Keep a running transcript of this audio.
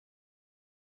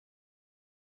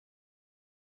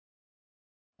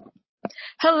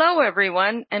Hello,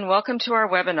 everyone, and welcome to our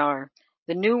webinar,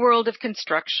 The New World of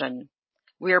Construction.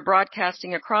 We are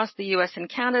broadcasting across the U.S. and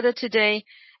Canada today,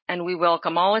 and we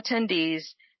welcome all attendees,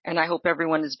 and I hope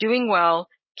everyone is doing well,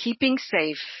 keeping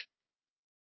safe,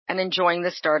 and enjoying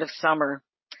the start of summer.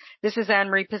 This is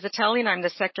Anne-Marie Pizzatelli, and I'm the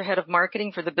Sector Head of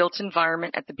Marketing for the Built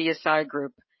Environment at the BSI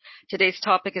Group. Today's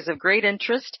topic is of great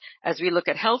interest as we look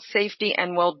at health, safety,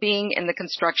 and well-being in the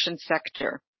construction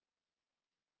sector.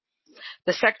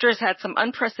 The sector has had some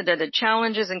unprecedented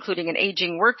challenges, including an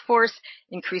aging workforce,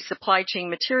 increased supply chain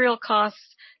material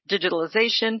costs,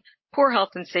 digitalization, poor health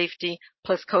and safety,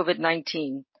 plus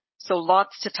COVID-19. So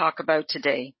lots to talk about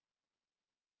today.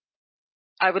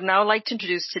 I would now like to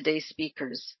introduce today's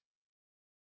speakers.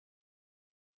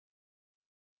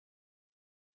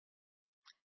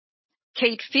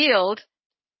 Kate Field,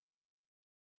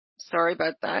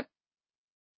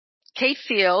 Kate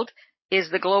Field is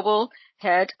the Global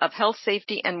Head of Health,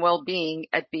 Safety, and Well-Being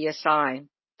at BSI.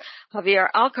 Javier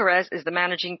Alcaraz is the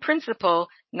Managing Principal,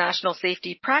 National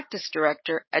Safety Practice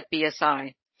Director at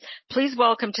BSI. Please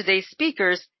welcome today's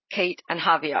speakers, Kate and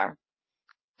Javier.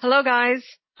 Hello, guys.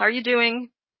 How are you doing?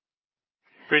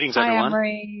 Greetings, everyone. Hi,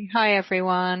 Anne-Marie. Hi,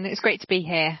 everyone. It's great to be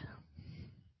here.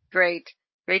 Great.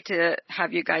 Great to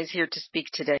have you guys here to speak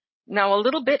today. Now, a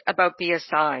little bit about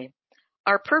BSI.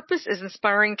 Our purpose is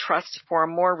inspiring trust for a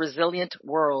more resilient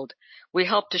world. We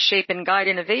help to shape and guide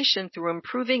innovation through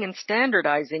improving and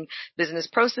standardizing business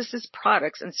processes,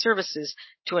 products, and services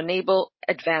to enable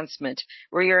advancement.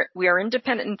 We are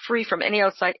independent and free from any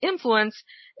outside influence,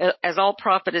 as all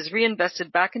profit is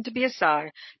reinvested back into BSI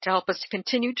to help us to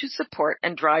continue to support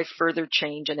and drive further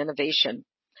change and innovation.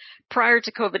 Prior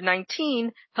to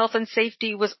COVID-19, health and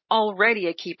safety was already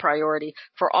a key priority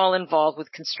for all involved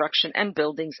with construction and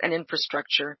buildings and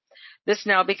infrastructure. This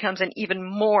now becomes an even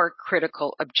more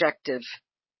critical objective,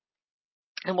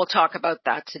 and we'll talk about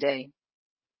that today.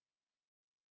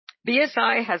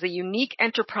 BSI has a unique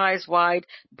enterprise-wide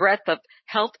breadth of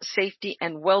health, safety,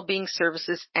 and well-being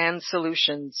services and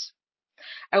solutions.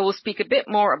 I will speak a bit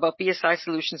more about BSI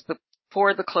solutions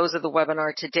before the close of the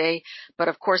webinar today, but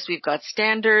of course we've got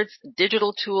standards,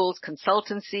 digital tools,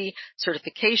 consultancy,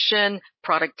 certification,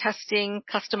 product testing,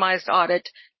 customized audit,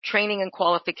 training and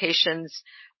qualifications,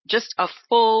 just a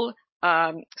full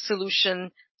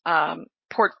solution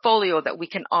portfolio that we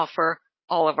can offer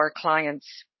all of our clients.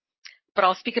 But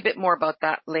I'll speak a bit more about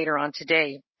that later on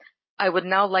today. I would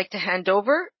now like to hand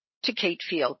over to Kate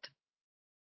Field.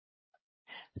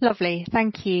 Lovely.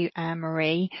 Thank you,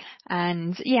 Anne-Marie.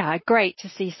 And yeah, great to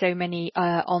see so many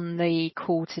on the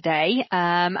call today.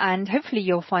 And hopefully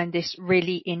you'll find this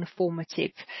really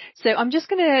informative. So I'm just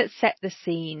going to set the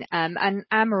scene. And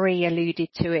Anne-Marie alluded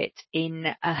to it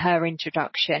in her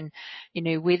introduction. You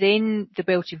know, within the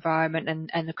built environment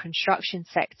and the construction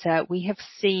sector, we have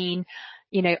seen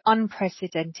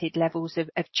unprecedented levels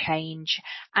of change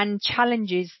and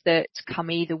challenges that come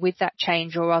either with that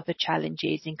change or other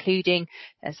challenges, including,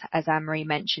 as Anne-Marie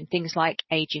mentioned, things like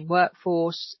aging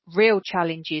workforce, real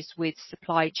challenges with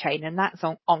supply chain, and that's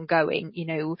ongoing.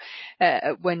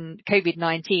 When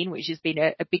COVID-19, which has been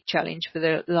a big challenge for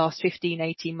the last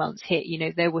 18 months hit,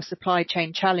 there were supply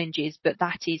chain challenges, but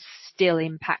that is still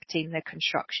impacting the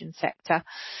construction sector.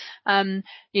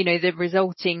 The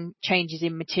resulting changes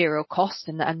in material costs,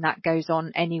 and that goes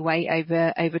on anyway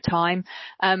over time.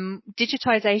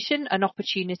 Digitization and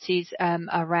opportunities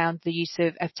around the use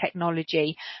of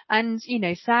technology. And,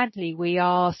 sadly, we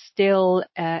are still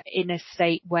in a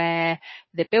state where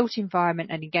the built environment,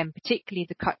 and again, particularly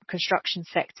the construction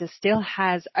sector, still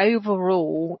has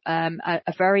overall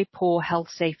a very poor health,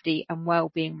 safety and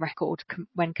well-being record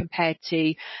when compared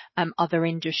to other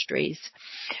industries.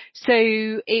 So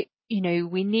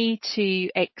we need to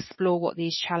explore what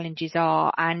these challenges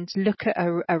are and look at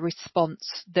a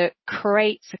response that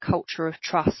creates a culture of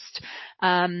trust,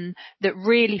 that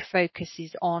really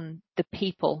focuses on the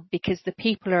people, because the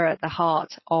people are at the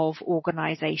heart of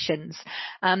organizations.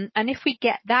 And if we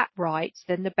get that right,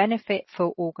 then the benefit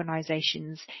for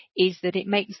organizations is that it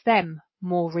makes them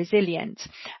more resilient.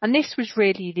 And this was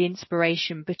really the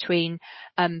inspiration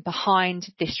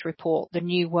behind this report, The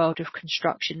New World of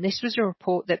Construction. This was a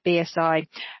report that BSI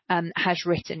has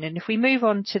written. And if we move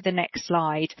on to the next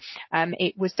slide,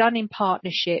 it was done in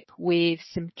partnership with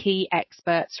some key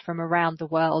experts from around the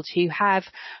world who have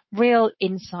real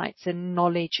insights and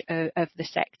knowledge of the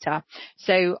sector.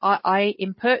 So I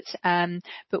input,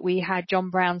 but we had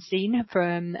John Brownstein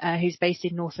who's based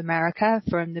in North America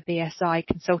from the BSI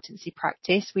consultancy practice,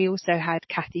 practice, we also had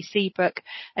Kathy Seabrook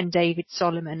and David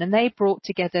Solomon, and they brought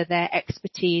together their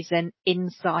expertise and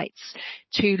insights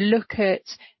to look at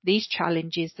these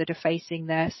challenges that are facing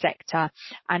their sector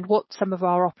and what some of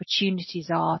our opportunities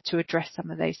are to address some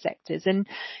of those sectors. And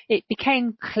it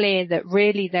became clear that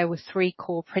really there were three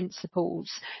core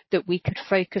principles that we could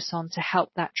focus on to help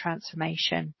that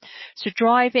transformation. So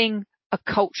driving a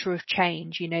culture of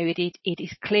change. It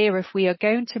is clear if we are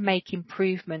going to make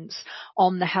improvements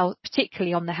on the health,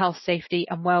 particularly on the health, safety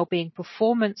and wellbeing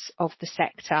performance of the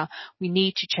sector, we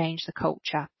need to change the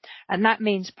culture. And that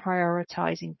means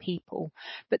prioritising people.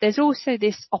 But there's also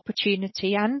this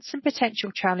opportunity and some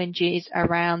potential challenges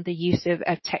around the use of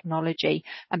technology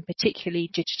and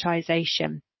particularly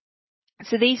digitisation.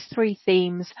 So these three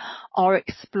themes are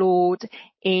explored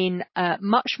in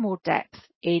much more depth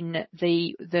in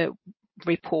the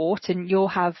report, and you'll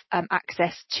have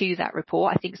access to that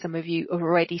report. I think some of you have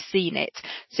already seen it,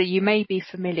 so you may be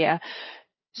familiar.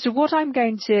 So what I'm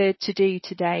going to do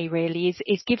today really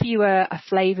is give you a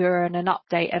flavour and an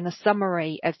update and a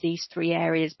summary of these three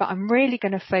areas, but I'm really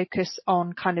going to focus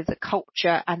on kind of the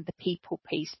culture and the people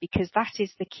piece, because that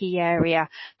is the key area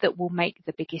that will make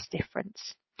the biggest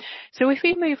difference. So if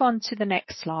we move on to the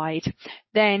next slide,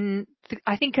 then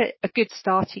I think a good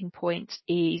starting point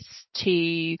is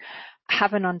to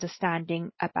have an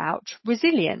understanding about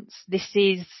resilience. This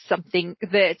is something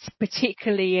that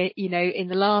particularly, in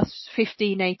the last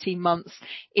 15, 18 months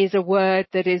is a word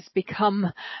that has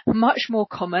become much more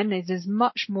common. It is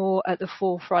much more at the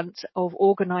forefront of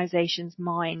organisations'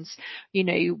 minds.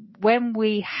 When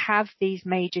we have these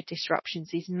major disruptions,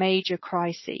 these major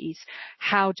crises,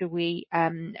 how do we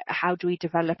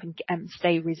develop and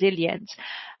stay resilient?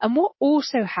 And what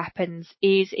also happens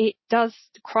is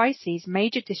crises,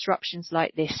 major disruptions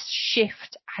like this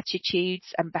shift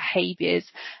attitudes and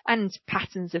behaviours and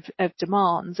patterns of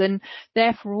demands, and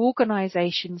therefore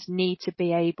organisations need to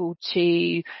be able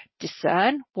to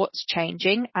discern what's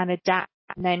changing and adapt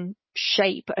and then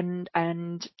shape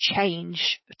and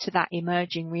change to that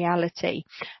emerging reality.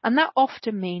 And that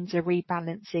often means a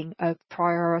rebalancing of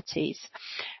priorities.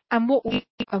 And what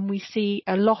we see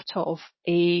a lot of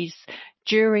is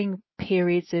during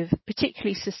periods of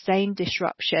particularly sustained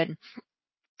disruption,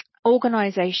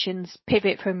 organisations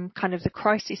pivot from kind of the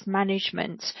crisis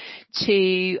management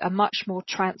to a much more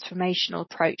transformational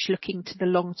approach, looking to the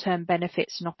long-term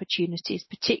benefits and opportunities,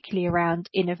 particularly around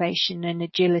innovation and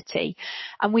agility.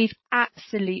 And we've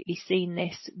absolutely seen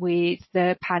this with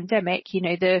the pandemic.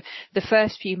 The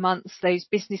first few months, those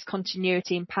business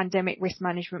continuity and pandemic risk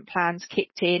management plans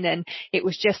kicked in, and it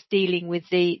was just dealing with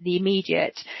the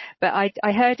immediate. But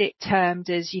I heard it termed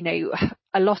as,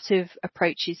 a lot of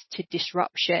approaches to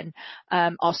disruption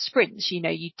are sprints.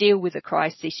 You deal with a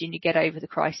crisis and you get over the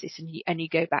crisis and you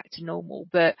go back to normal.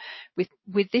 But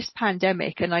with this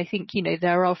pandemic, and I think,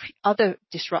 there are other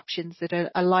disruptions that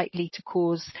are likely to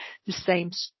cause the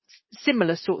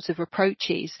similar sorts of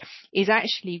approaches, is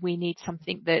actually we need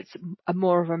something that's a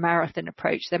more of a marathon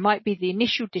approach. There might be the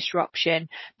initial disruption,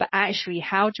 but actually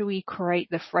how do we create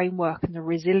the framework and the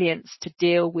resilience to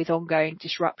deal with ongoing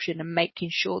disruption and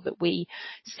making sure that we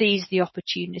seize the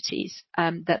opportunities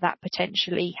that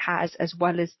potentially has, as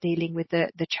well as dealing with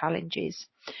the challenges.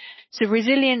 So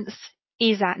resilience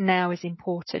is now as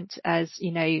important as,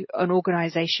 an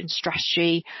organisation's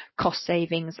strategy, cost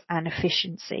savings and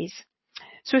efficiencies.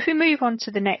 So if we move on to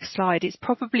the next slide, it's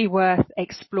probably worth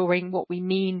exploring what we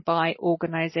mean by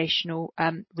organisational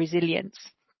resilience.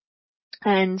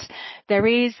 And there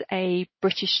is a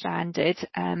British standard,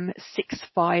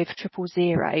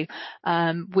 65000,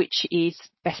 which is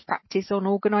best practice on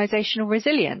organisational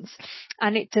resilience.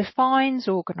 And it defines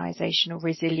organisational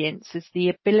resilience as the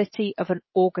ability of an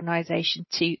organisation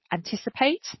to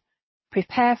anticipate,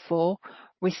 prepare for,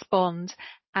 respond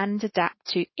and adapt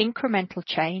to incremental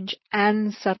change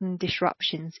and sudden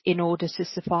disruptions in order to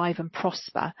survive and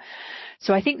prosper.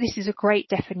 So I think this is a great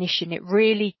definition. It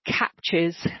really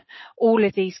captures all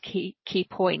of these key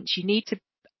points. You need to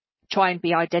try and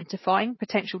be identifying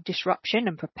potential disruption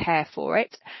and prepare for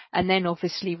it, and then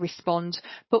obviously respond,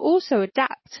 but also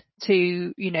adapt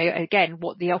to, again,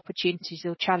 what the opportunities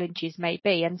or challenges may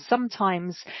be. And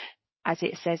sometimes, as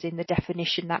it says in the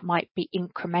definition, that might be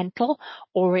incremental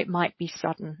or it might be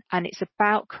sudden. And it's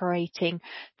about creating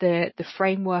the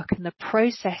framework and the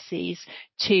processes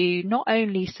to not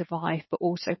only survive but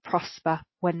also prosper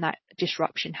when that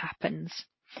disruption happens.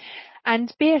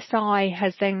 And BSI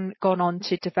has then gone on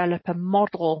to develop a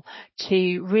model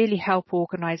to really help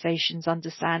organisations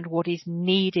understand what is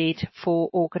needed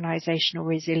for organisational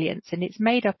resilience. And it's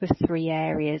made up of 3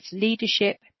 areas: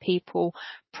 leadership, people,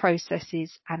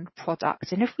 processes and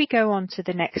product. And if we go on to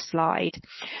the next slide,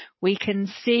 we can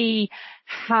see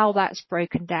how that's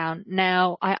broken down.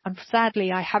 Now,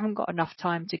 sadly, I haven't got enough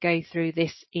time to go through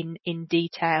this in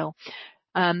detail.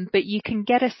 But you can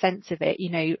get a sense of it,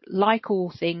 like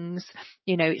all things,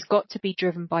 it's got to be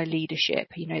driven by leadership.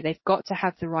 They've got to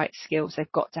have the right skills.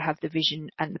 They've got to have the vision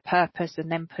and the purpose,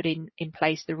 and then put in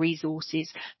place the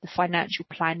resources, the financial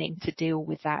planning to deal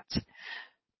with that.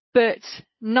 But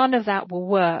none of that will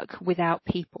work without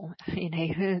people.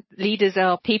 Leaders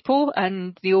are people,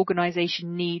 and the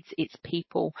organisation needs its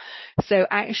people. So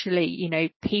actually,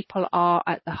 people are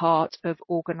at the heart of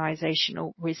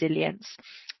organisational resilience.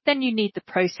 Then you need the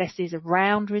processes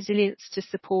around resilience to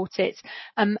support it,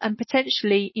 and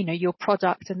potentially, your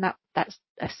product, and that's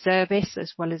a service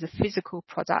as well as a physical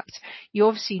product. You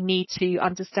obviously need to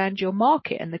understand your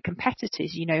market and the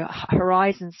competitors,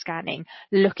 horizon scanning,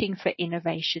 looking for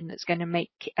innovation that's going to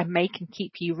make and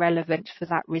keep you relevant for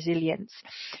that resilience.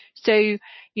 So,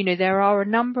 there are a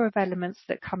number of elements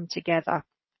that come together,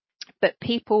 but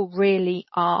people really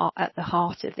are at the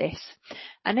heart of this.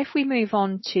 And if we move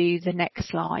on to the next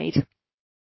slide,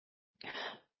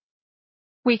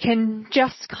 we can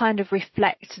just kind of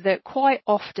reflect that quite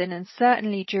often, and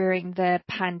certainly during the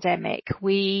pandemic,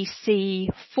 we see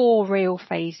 4 real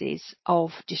phases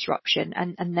of disruption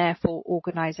and therefore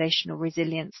organisational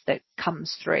resilience that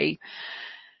comes through.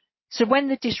 So when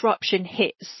the disruption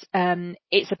hits,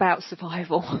 it's about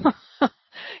survival.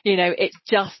 It's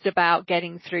just about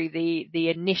getting through the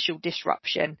initial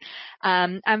disruption.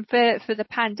 And for the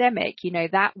pandemic,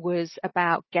 that was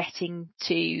about getting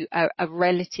to a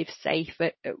relatively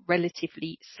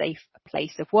safe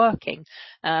place of working,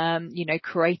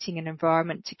 creating an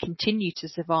environment to continue to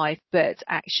survive, but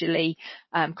actually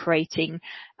creating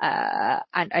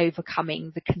and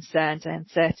overcoming the concerns and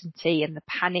uncertainty and the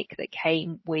panic that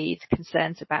came with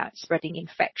concerns about spreading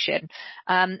infection,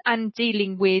 and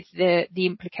dealing with the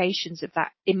implications of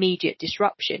that immediate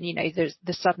disruption. There's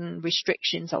the sudden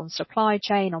restrictions on supply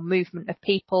chain, on movement of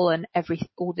people, and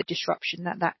all the disruption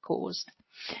that caused.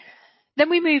 Then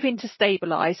we move into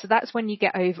stabilize. So that's when you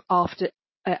get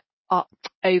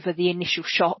over the initial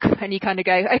shock, and you kind of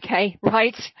go, okay,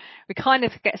 right, we kind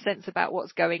of get a sense about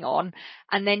what's going on,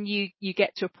 and then you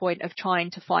get to a point of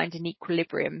trying to find an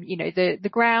equilibrium. The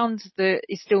ground that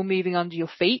is still moving under your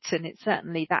feet, and it's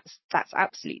certainly that's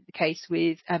absolutely the case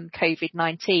with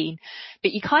COVID-19,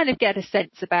 but you kind of get a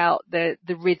sense about the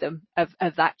rhythm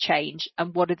of that change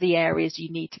and what are the areas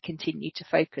you need to continue to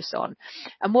focus on.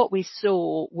 And what we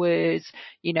saw was,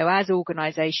 as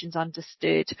organisations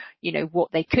understood,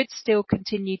 what they could still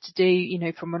continue to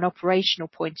do, from an operational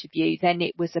point of view, then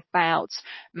it was about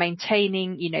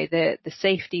maintaining, the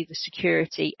safety, the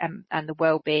security, and the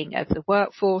well-being of the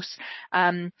workforce,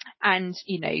 and,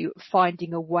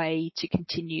 finding a way to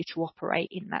continue to operate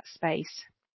in that space.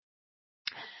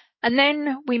 And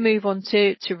then we move on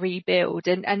to rebuild,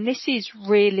 and this is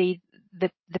really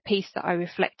the piece that I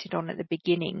reflected on at the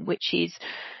beginning, which is,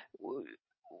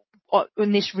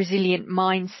 in this resilient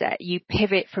mindset, you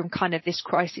pivot from kind of this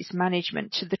crisis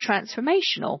management to the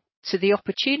transformational, to the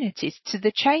opportunities, to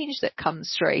the change that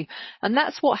comes through. And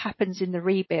that's what happens in the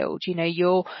rebuild.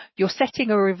 You're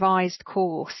setting a revised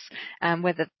course,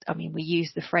 we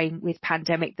use the frame with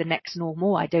pandemic, the next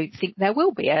normal. I don't think there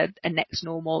will be a next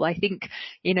normal. I think,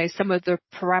 some of the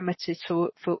parameters for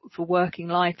working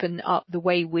life and the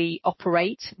way we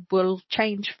operate will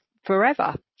change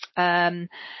forever. And,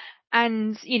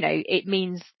 it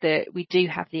means that we do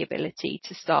have the ability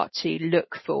to start to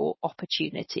look for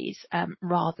opportunities,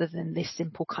 rather than this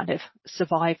simple kind of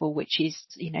survival, which is,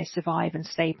 survive and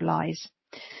stabilize.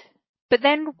 But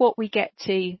then what we get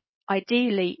to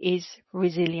ideally is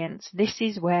resilience. This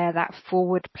is where that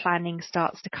forward planning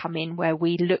starts to come in, where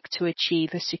we look to achieve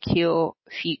a secure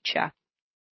future.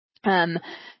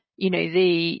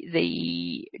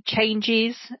 The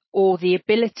changes or the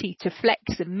ability to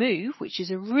flex and move, which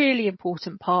is a really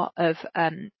important part of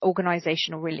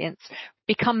organisational resilience,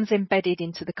 becomes embedded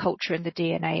into the culture and the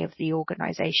DNA of the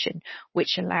organisation,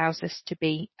 which allows us to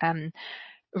be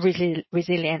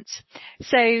resilient.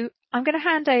 So I'm going to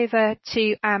hand over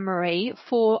to Anne-Marie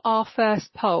for our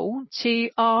first poll to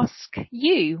ask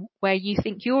you where you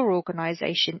think your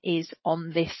organisation is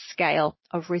on this scale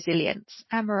of resilience.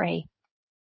 Anne-Marie.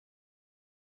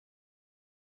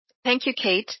 Thank you,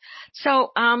 Kate.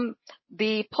 So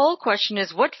the poll question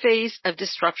is, what phase of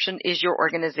disruption is your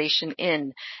organization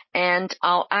in? And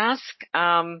I'll ask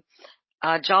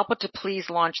Jalpa to please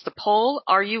launch the poll.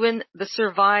 Are you in the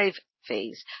survive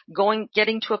phase,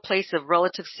 getting to a place of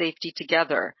relative safety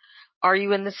together? Are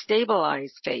you in the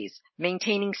stabilize phase,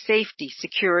 maintaining safety,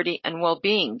 security, and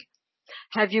well-being?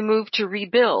 Have you moved to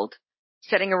rebuild,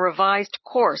 setting a revised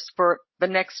course for the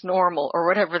next normal or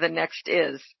whatever the next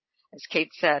is, as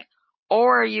Kate said?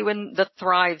 Or are you in the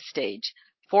thrive stage,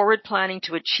 forward planning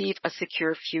to achieve a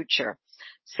secure future?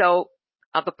 So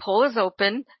the poll is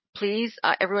open. Please,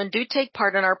 everyone, do take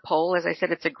part in our poll. As I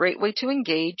said, it's a great way to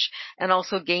engage and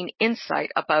also gain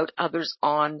insight about others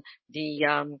on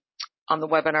the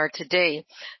webinar today.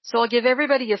 So I'll give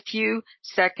everybody a few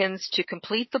seconds to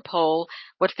complete the poll.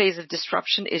 What phase of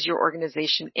disruption is your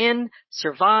organization in?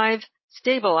 Survive,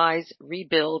 stabilize,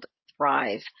 rebuild,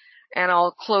 thrive. And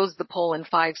I'll close the poll in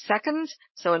 5 seconds.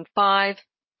 So in 5,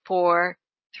 4,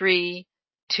 3,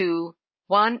 2,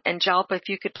 1. And Jalpa, if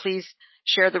you could please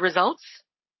share the results.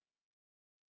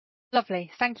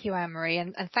 Lovely. Thank you, Anne-Marie,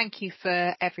 and thank you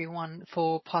for everyone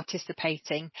for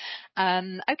participating.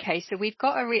 Okay, so we've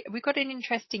got an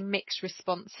interesting mixed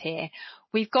response here.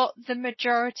 We've got the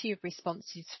majority of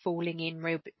responses falling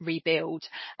in rebuild,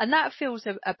 and that feels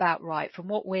about right from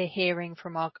what we're hearing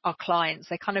from our clients.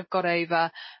 They kind of got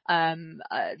over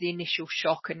the initial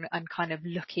shock and kind of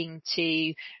looking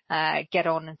to get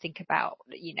on and think about,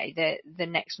 the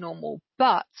next normal.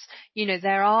 But,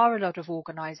 there are a lot of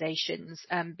organizations,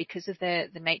 because of the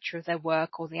nature of their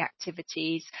work or the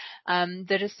activities,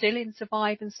 that are still in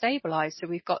survive and stabilize. So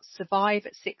we've got survive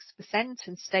at 6%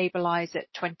 and stabilize at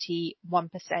 21%.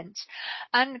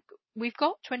 And we've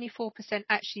got 24%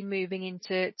 actually moving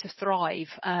into thrive.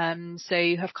 So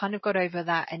you have kind of got over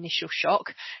that initial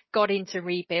shock, got into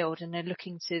rebuild, and are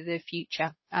looking to the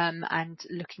future, and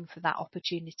looking for that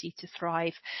opportunity to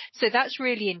thrive. So that's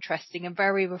really interesting and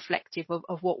very reflective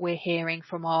of what we're hearing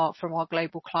from our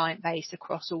global client base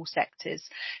across all sectors.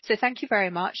 So thank you very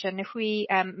much. And if we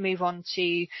move on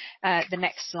to the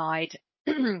next slide.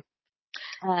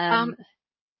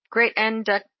 Great. And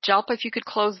Jalpa, if you could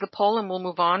close the poll and we'll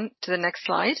move on to the next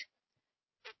slide.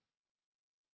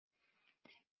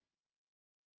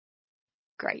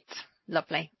 Great.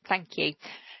 Lovely. Thank you.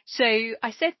 So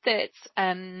I said that,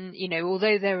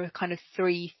 although there are kind of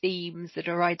 3 themes that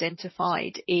are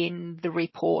identified in the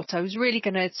report, I was really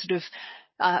going to sort of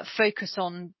focus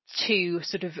on 2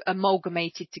 sort of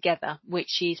amalgamated together,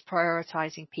 which is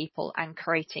prioritizing people and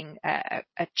creating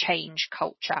a change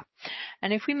culture.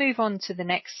 And if we move on to the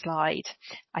next slide,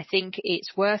 I think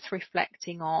it's worth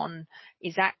reflecting on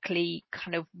exactly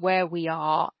kind of where we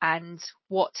are and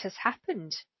what has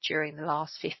happened during the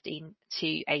last 15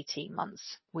 to 18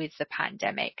 months with the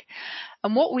pandemic.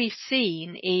 And what we've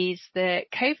seen is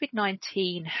that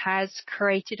COVID-19 has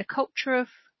created a culture of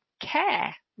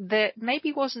care that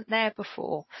maybe wasn't there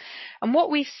before. And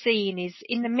what we've seen is,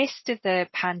 in the midst of the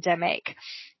pandemic,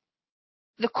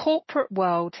 the corporate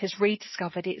world has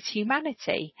rediscovered its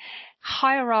humanity.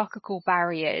 Hierarchical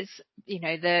barriers,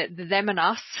 the them and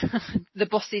us, the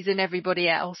bosses and everybody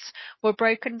else, were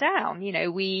broken down.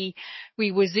 We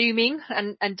were Zooming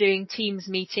and doing Teams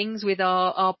meetings with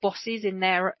our bosses in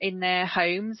their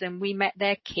homes, and we met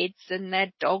their kids and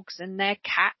their dogs and their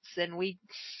cats, and we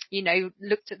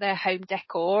looked at their home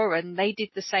decor, and they did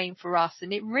the same for us.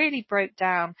 And it really broke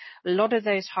down a lot of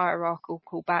those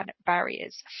hierarchical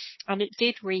barriers. And it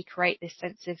did recreate this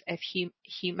sense of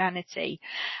humanity.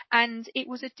 And it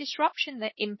was a disruption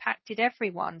that impacted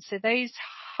everyone. So those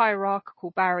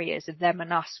hierarchical barriers of them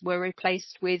and us were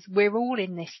replaced with we're all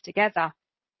in this together.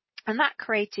 And that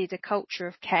created a culture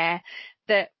of care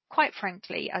that, quite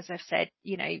frankly, as I've said,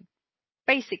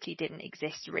 basically didn't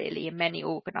exist really in many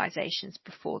organisations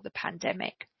before the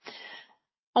pandemic.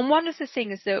 And one of the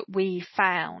things that we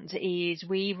found is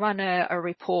we run a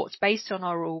report based on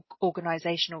our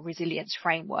organisational resilience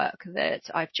framework that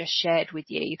I've just shared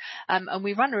with you. And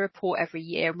we run a report every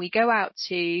year, and we go out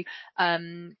to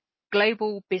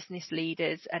global business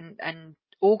leaders and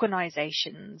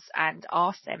organisations and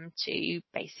ask them to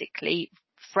basically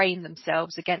frame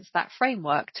themselves against that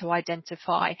framework to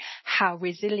identify how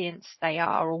resilient they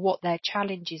are or what their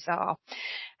challenges are.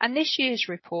 And this year's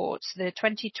report, the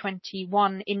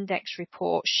 2021 index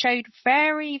report, showed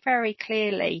very, very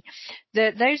clearly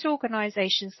that those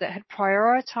organisations that had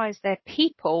prioritised their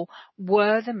people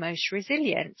were the most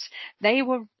resilient. They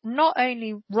were not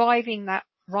only riding that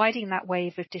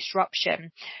wave of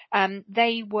disruption,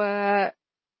 they were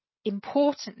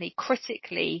importantly,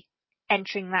 critically,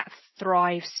 entering that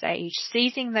thrive stage,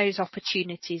 seizing those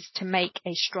opportunities to make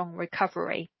a strong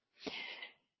recovery.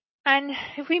 And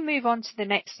if we move on to the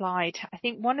next slide, I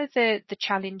think one of the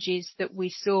challenges that we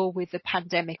saw with the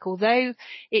pandemic, although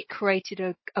it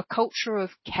created a culture of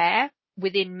care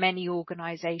within many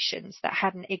organisations that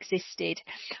hadn't existed,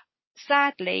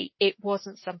 sadly, it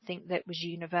wasn't something that was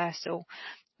universal.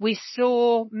 We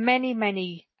saw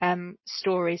many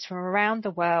stories from around the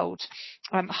world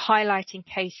highlighting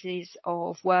cases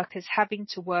of workers having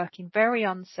to work in very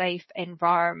unsafe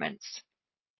environments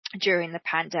during the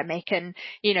pandemic, and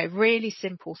really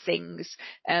simple things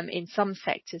in some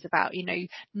sectors about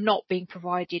not being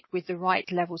provided with the right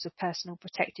levels of personal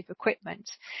protective equipment.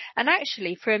 And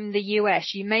actually, from the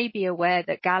US, you may be aware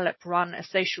that Gallup run a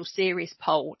social series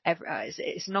poll.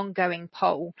 It's an ongoing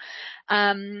poll,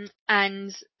 and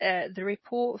the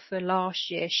report for last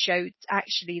year showed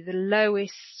actually the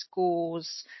lowest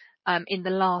scores in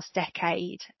the last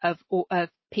decade of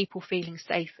people feeling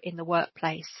safe in the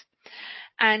workplace.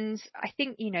 And I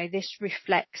think, this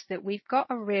reflects that we've got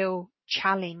a real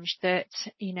challenge that,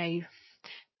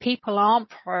 people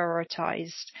aren't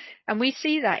prioritised. And we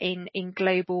see that in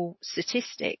global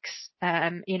statistics.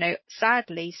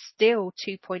 Sadly, still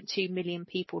 2.2 million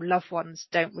people, loved ones,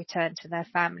 don't return to their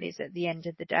families at the end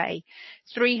of the day.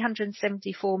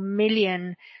 374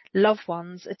 million loved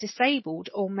ones are disabled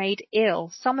or made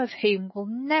ill, some of whom will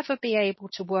never be able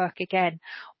to work again,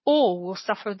 or will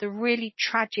suffer the really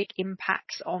tragic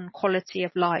impacts on quality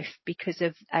of life because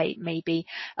of maybe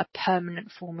a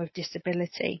permanent form of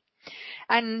disability.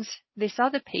 And this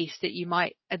other piece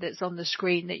that's on the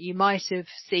screen that you might have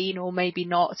seen or maybe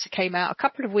not, came out a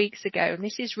couple of weeks ago, and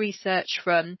this is research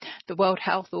from the World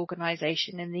Health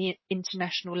Organization and the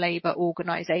International Labour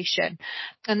Organization,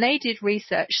 and they did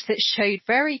research that showed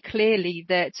very clearly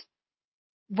that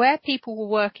where people were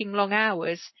working long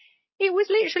hours, it was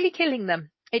literally killing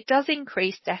them. It does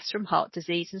increase deaths from heart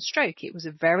disease and stroke. It was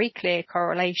a very clear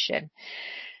correlation.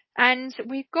 And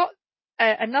we've got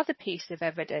another piece of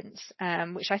evidence,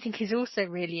 which I think is also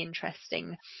really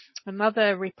interesting.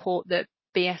 Another report that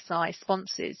BSI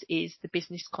sponsors is the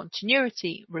Business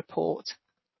Continuity Report.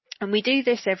 And we do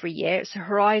this every year. It's a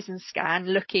horizon scan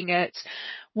looking at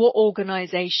what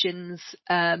organisations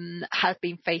have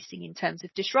been facing in terms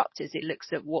of disruptors. It looks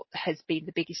at what has been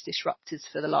the biggest disruptors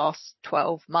for the last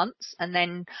 12 months and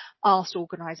then asks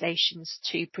organisations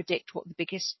to predict what the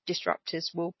biggest disruptors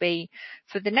will be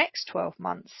for the next 12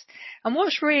 months. And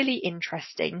what's really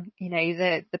interesting,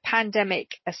 the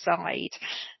pandemic aside,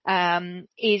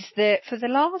 is that for the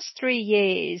last 3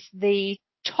 years, the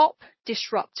top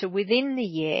disruptor within the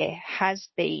year has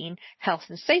been health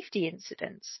and safety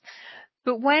incidents.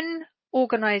 But when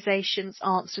organisations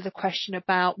answer the question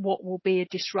about what will be a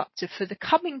disruptor for the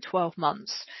coming 12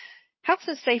 months, health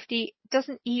and safety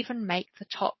doesn't even make the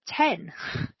top 10.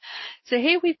 So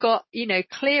here we've got,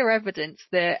 clear evidence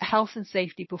that health and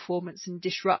safety performance and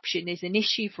disruption is an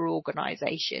issue for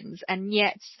organisations, and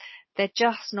yet they're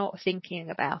just not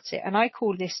thinking about it. And I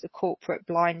call this the corporate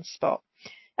blind spot.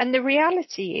 And the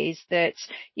reality is that,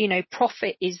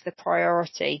 profit is the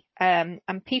priority, and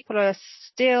people are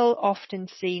still often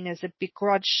seen as a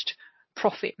begrudged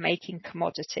profit-making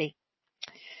commodity.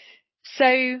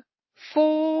 So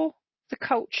for the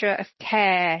culture of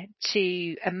care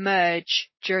to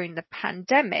emerge during the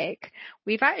pandemic,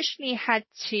 we've actually had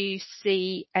to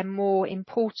see a more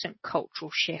important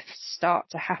cultural shift start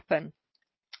to happen,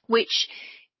 which,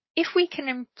 if we can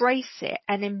embrace it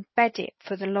and embed it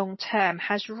for the long term,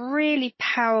 has really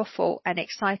powerful and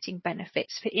exciting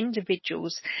benefits for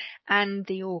individuals and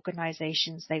the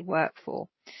organisations they work for.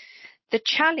 The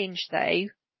challenge, though,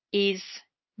 is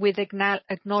with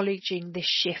acknowledging this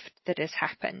shift that has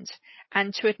happened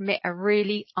and to admit a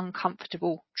really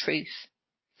uncomfortable truth,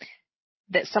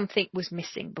 that something was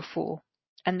missing before,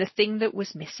 and the thing that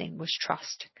was missing was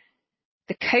trust.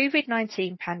 The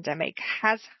COVID-19 pandemic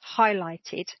has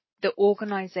highlighted that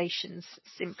organisations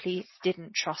simply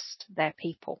didn't trust their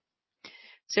people.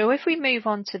 So if we move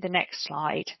on to the next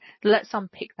slide, let's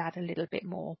unpick that a little bit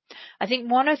more. I think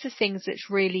one of the things that's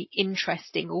really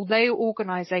interesting, although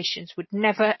organisations would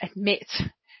never admit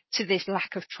to this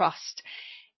lack of trust,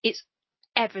 it's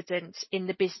evident in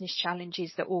the business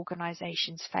challenges that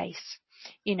organisations face.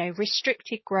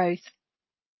 Restricted growth,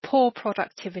 poor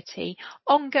productivity,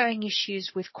 ongoing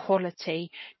issues with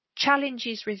quality,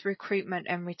 challenges with recruitment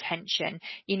and retention,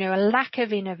 a lack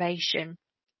of innovation,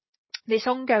 this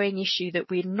ongoing issue that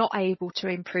we're not able to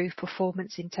improve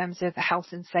performance in terms of health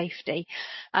and safety,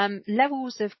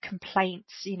 levels of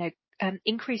complaints,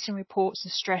 increase in reports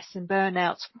of stress and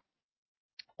burnout.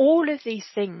 All of these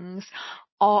things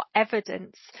are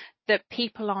evidence that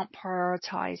people aren't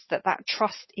prioritised, that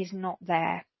trust is not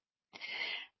there.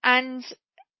 And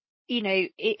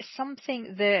it's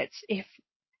something that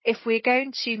if we're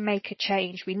going to make a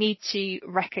change, we need to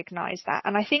recognise that.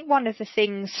 And I think one of the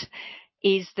things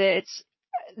is that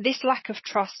this lack of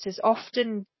trust has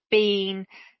often been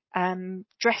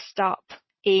dressed up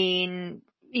in,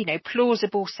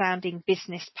 plausible sounding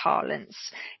business parlance,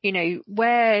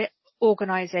 where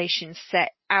organisations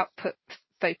set output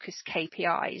focused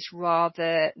KPIs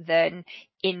rather than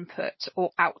input or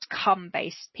outcome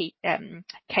based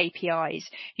KPIs.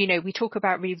 We talk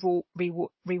about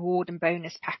reward and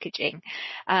bonus packaging,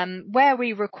 where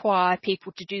we require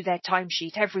people to do their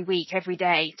timesheet every week, every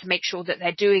day to make sure that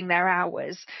they're doing their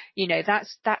hours.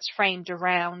 That's framed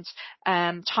around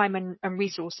time and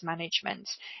resource management.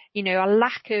 A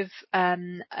lack of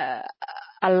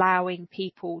allowing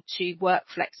people to work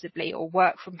flexibly or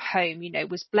work from home,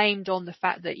 was blamed on the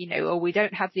fact that, we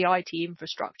don't have the IT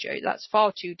infrastructure. That's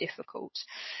far too difficult.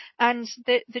 And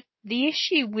the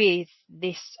issue with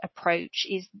this approach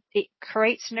is it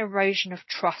creates an erosion of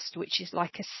trust, which is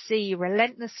like a sea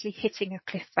relentlessly hitting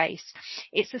a cliff face.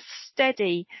 It's a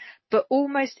steady but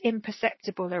almost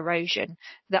imperceptible erosion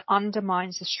that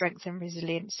undermines the strength and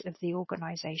resilience of the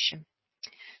organisation.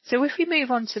 So if we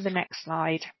move on to the next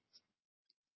slide.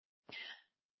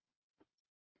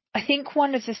 I think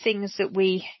one of the things that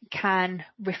we can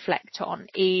reflect on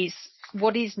is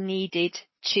what is needed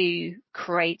to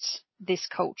create this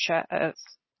culture of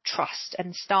trust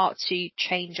and start to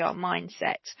change our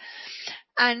mindset.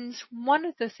 And one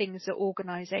of the things that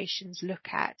organisations look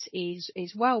at is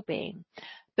well-being.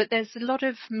 But there's a lot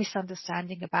of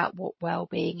misunderstanding about what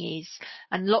well-being is,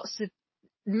 and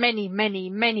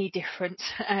many different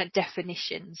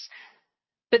definitions.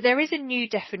 But there is a new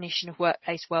definition of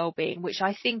workplace wellbeing, which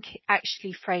I think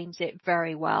actually frames it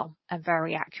very well and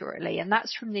very accurately. And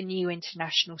that's from the new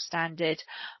international standard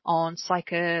on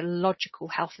psychological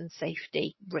health and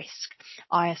safety risk,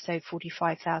 ISO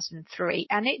 45003.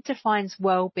 And it defines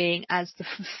wellbeing as the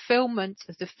fulfillment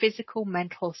of the physical,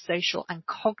 mental, social and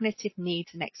cognitive needs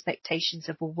and expectations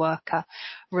of a worker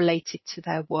related to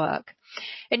their work.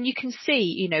 And you can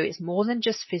see, it's more than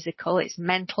just physical, it's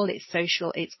mental, it's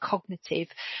social, it's cognitive.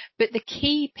 But the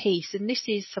key piece, and this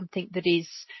is something that is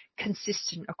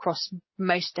consistent across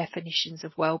most definitions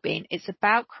of well-being, it's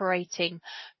about creating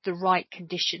the right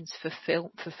conditions for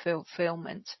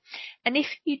fulfillment. And if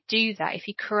you do that, if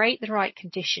you create the right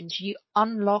conditions, you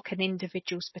unlock an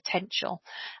individual's potential.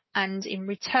 And in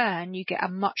return, you get a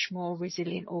much more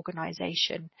resilient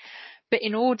organisation. But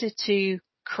in order to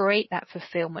create that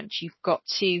fulfillment, you've got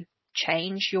to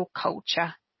change your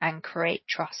culture and create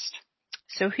trust.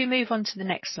 So if we move on to the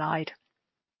next slide.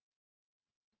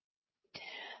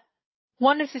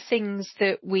 One of the things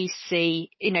that we see,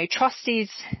 trust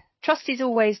is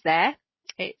always there.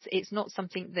 It's not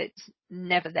something that's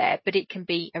never there, but it can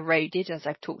be eroded, as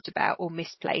I've talked about, or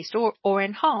misplaced or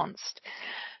enhanced.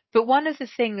 But one of the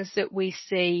things that we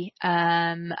see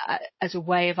as a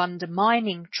way of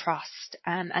undermining trust,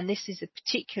 and this is a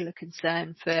particular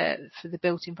concern for the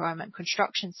built environment and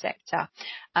construction sector,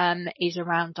 is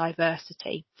around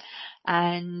diversity.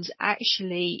 And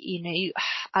actually,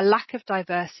 a lack of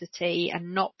diversity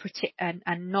and not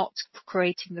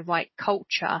creating the right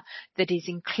culture that is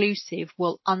inclusive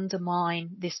will undermine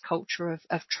this culture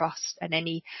of trust and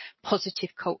any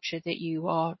positive culture that you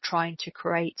are trying to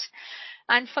create.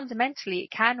 And fundamentally, it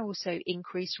can also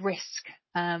increase risk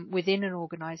within an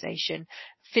organisation,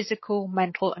 physical,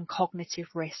 mental and cognitive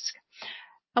risk.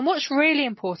 And what's really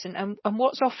important and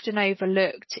what's often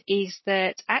overlooked is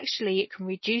that actually it can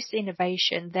reduce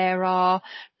innovation. There are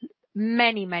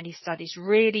many studies,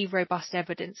 really robust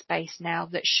evidence base now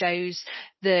that shows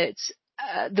that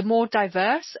the more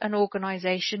diverse an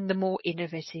organisation, the more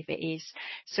innovative it is.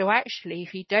 So actually,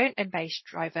 if you don't embrace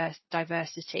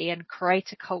diversity and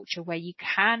create a culture where you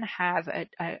can have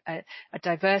a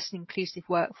diverse and inclusive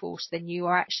workforce, then you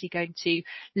are actually going to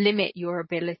limit your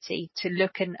ability to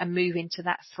look and move into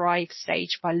that thrive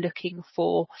stage by looking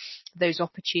for those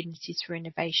opportunities for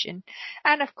innovation.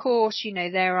 And of course,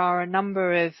 there are a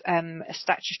number of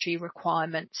statutory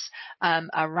requirements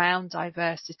around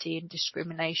diversity and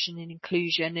discrimination and inclusion.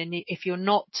 And if you're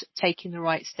not taking the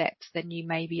right steps, then you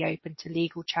may be open to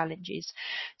legal challenges.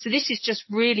 So this is just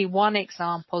really one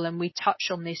example, and we touch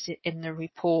on this in the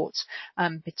report,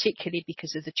 particularly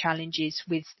because of the challenges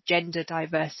with gender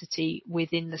diversity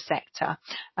within the sector,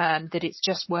 that it's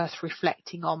just worth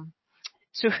reflecting on.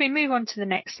 So if we move on to the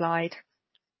next slide.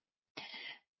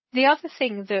 The other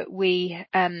thing that we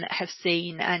have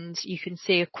seen, and you can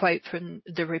see a quote from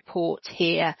the report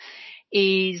here,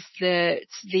 is that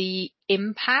the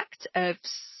impact of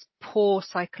poor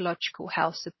psychological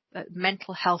health,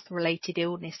 mental health related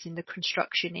illness in the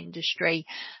construction industry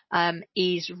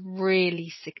is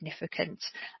really significant.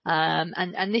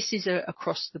 And this is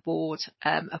across the board,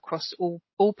 across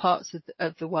all parts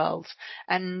of the world.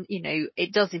 And,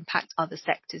 it does impact other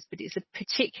sectors, but it's a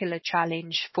particular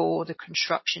challenge for the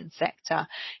construction sector,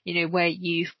 where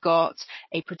you've got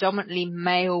a predominantly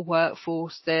male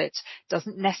workforce that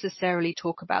doesn't necessarily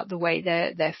talk about the way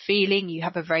they're feeling. You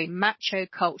have a very macho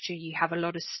culture. You have a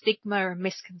lot of stigma and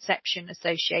misconception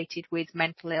associated with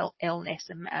mental illness,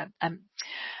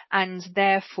 and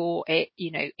therefore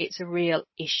it's a real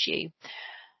issue.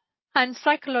 And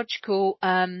psychological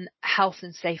health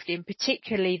and safety, and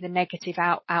particularly the negative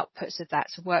outputs of that,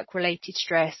 so work-related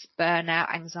stress,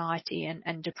 burnout, anxiety,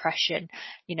 and depression,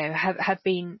 have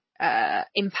been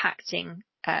impacting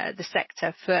the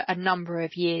sector for a number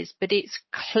of years. But it's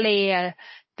clear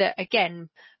that, again,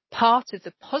 part of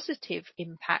the positive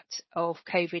impact of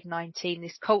COVID-19,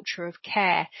 this culture of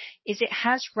care, is it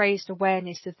has raised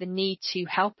awareness of the need to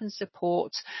help and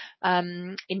support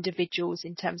individuals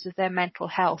in terms of their mental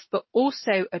health, but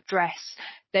also address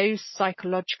those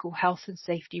psychological health and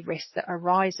safety risks that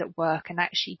arise at work and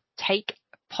actually take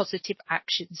positive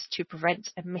actions to prevent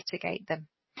and mitigate them.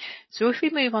 So if we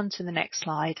move on to the next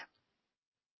slide.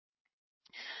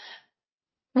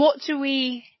 What do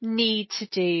we need to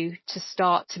do to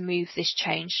start to move this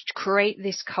change, to create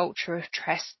this culture of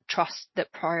trust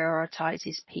that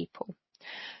prioritises people?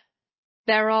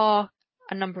 There are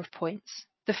a number of points.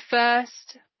 The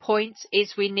first point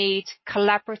is we need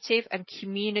collaborative and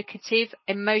communicative,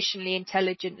 emotionally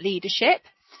intelligent leadership.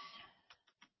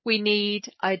 We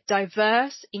need a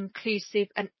diverse, inclusive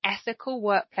and ethical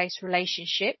workplace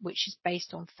relationship, which is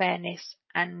based on fairness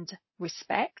and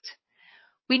respect.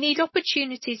 We need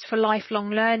opportunities for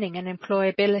lifelong learning and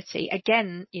employability.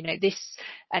 Again,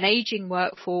 an ageing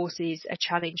workforce is a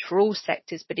challenge for all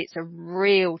sectors, but it's a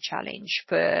real challenge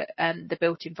for the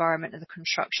built environment and the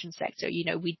construction sector.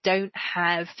 We don't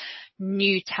have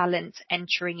new talent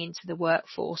entering into the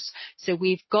workforce. So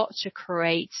we've got to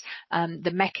create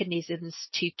the mechanisms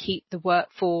to keep the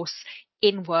workforce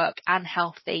in work and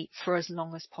healthy for as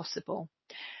long as possible.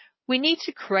 We need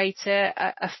to create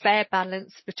a fair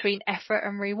balance between effort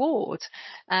and reward,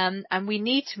 and we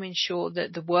need to ensure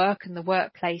that the work and the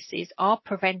workplaces are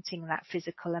preventing that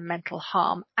physical and mental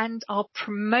harm and are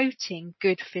promoting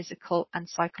good physical and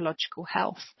psychological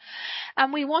health.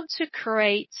 And we want to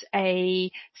create a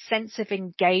sense of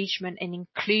engagement and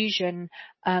inclusion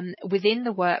within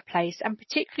the workplace, and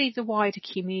particularly the wider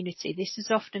community. This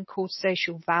is often called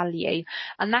social value,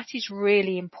 and that is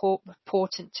really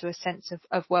important to a sense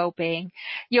of well-being.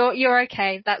 You're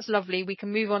okay. That's lovely. We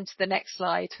can move on to the next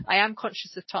slide. I am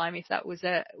conscious of time, if that was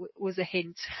a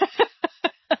hint.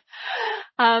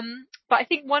 But I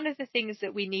think one of the things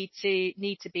that we need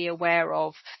to be aware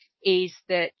of is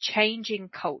that changing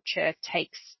culture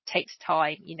takes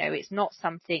time. It's not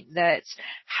something that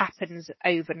happens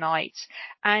overnight.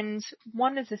 And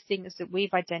one of the things that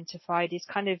we've identified is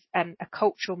kind of a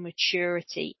cultural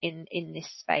maturity in this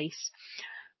space.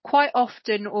 Quite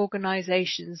often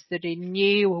organisations that are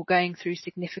new or going through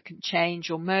significant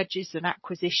change or mergers and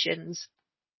acquisitions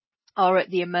are at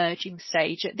the emerging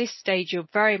stage. At this stage, you're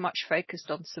very much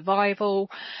focused on survival.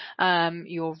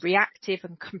 You're reactive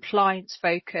and compliance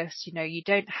focused. You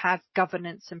don't have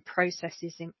governance and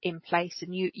processes in place,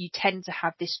 and you tend to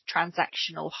have this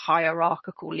transactional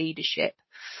hierarchical leadership.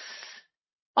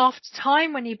 After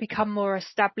time, when you become more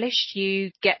established,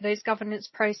 you get those governance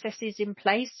processes in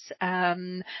place,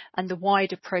 and the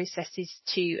wider processes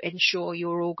to ensure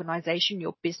your organisation,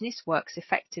 your business works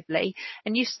effectively.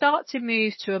 And you start to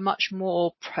move to a much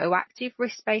more proactive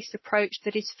risk-based approach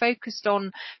that is focused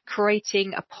on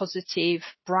creating a positive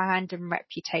brand and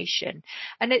reputation.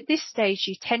 And at this stage,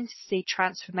 you tend to see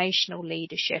transformational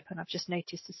leadership, and I've just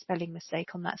noticed a spelling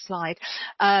mistake on that slide.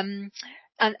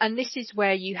 And this is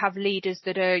where you have leaders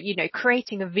that are,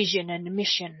 creating a vision and a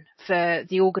mission for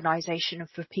the organisation and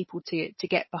for people to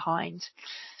get behind.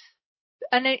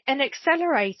 And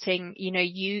accelerating,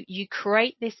 you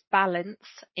create this balance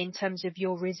in terms of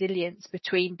your resilience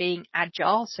between being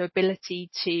agile, so ability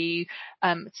to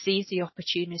seize the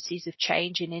opportunities of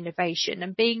change and innovation,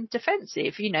 and being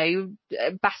defensive,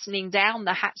 battening down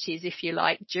the hatches, if you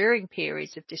like, during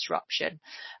periods of disruption.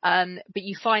 But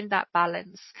you find that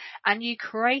balance, and you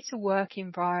create a work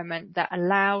environment that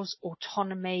allows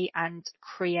autonomy and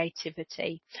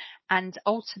creativity, and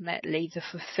ultimately the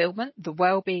fulfillment, the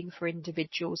well-being for individuals,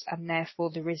 and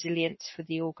therefore the resilience for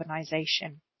the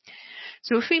organisation.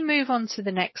 So if we move on to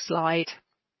the next slide,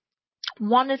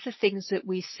 one of the things that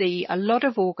we see a lot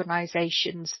of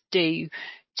organisations do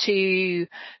to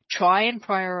try and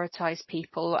prioritize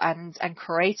people and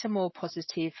create a more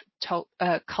positive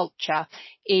culture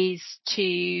is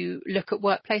to look at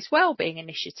workplace wellbeing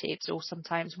initiatives, or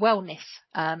sometimes wellness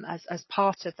as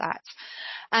part of that.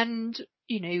 And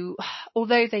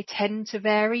although they tend to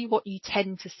vary, what you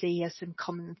tend to see are some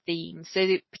common themes. So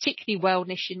particularly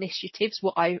wellness initiatives,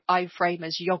 what I frame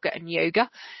as yoga and yoga.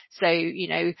 So,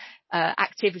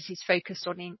 activities focused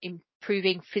on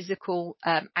improving physical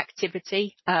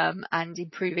activity and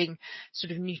improving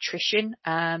sort of nutrition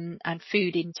and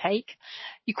food intake.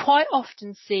 You quite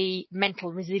often see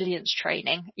mental resilience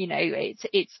training.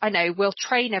 I know we'll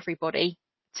train everybody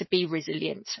to be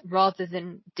resilient rather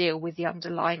than deal with the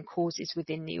underlying causes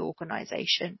within the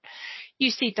organisation. You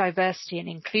see diversity and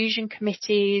inclusion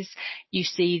committees, you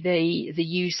see the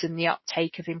use and the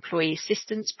uptake of employee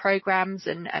assistance programs,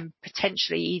 and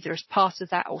potentially either as part of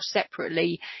that or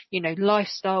separately,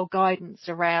 lifestyle guidance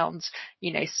around,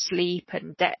 sleep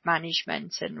and debt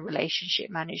management and relationship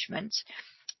management.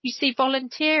 You see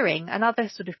volunteering and other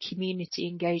sort of community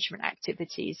engagement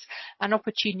activities and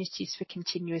opportunities for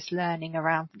continuous learning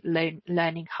around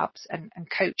learning hubs and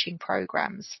coaching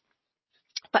programs.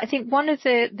 But I think one of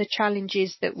the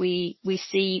challenges that we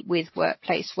see with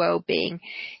workplace wellbeing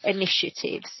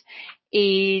initiatives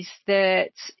is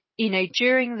that,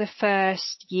 during the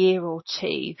first year or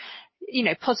two,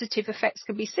 positive effects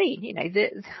can be seen.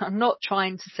 I'm not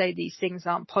trying to say these things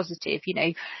aren't positive.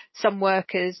 Some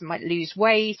workers might lose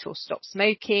weight or stop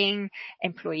smoking,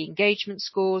 employee engagement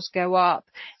scores go up,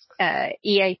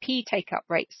 EAP take-up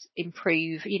rates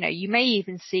improve. You may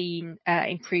even see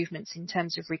improvements in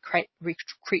terms of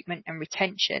recruitment and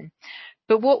retention.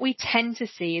 But what we tend to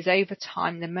see is over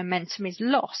time the momentum is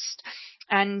lost,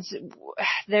 and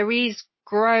there is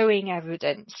growing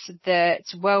evidence that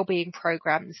wellbeing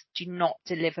programs do not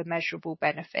deliver measurable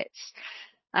benefits.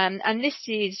 And this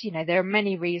is, there are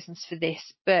many reasons for this,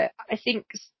 but I think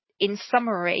in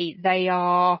summary, they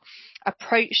are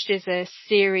approached as a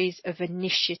series of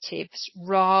initiatives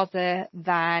rather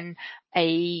than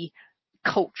a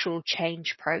cultural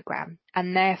change program,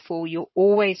 and therefore you're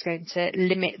always going to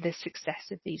limit the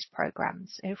success of these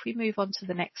programs. If we move on to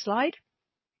the next slide.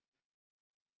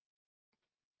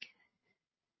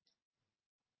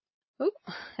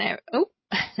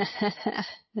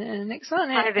 Next one.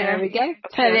 Hi there. There we go. Okay.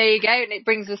 There you go. And it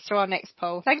brings us to our next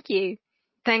poll. Thank you.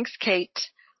 Thanks, Kate.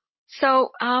 So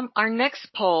our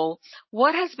next poll,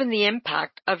 what has been the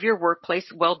impact of your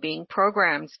workplace well-being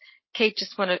programs? Kate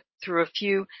just went through a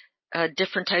few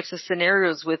different types of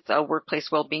scenarios with workplace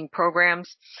well-being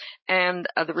programs. And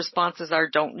the responses are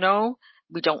don't know,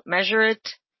 we don't measure it,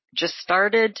 just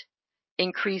started,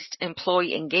 increased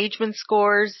employee engagement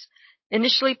scores,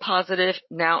 initially positive,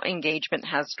 now engagement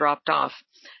has dropped off.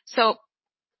 So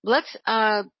let's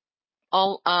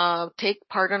all take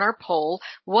part in our poll.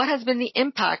 What has been the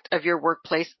impact of your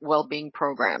workplace well-being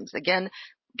programs? Again,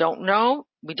 don't know,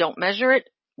 we don't measure it,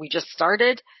 we just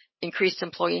started, increased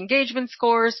employee engagement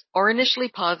scores, or initially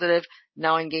positive,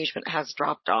 now engagement has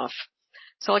dropped off.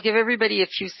 So I'll give everybody a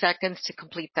few seconds to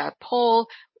complete that poll.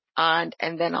 And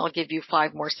then I'll give you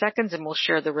 5 more seconds and we'll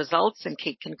share the results and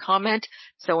Kate can comment.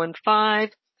 So in 5,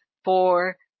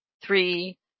 4,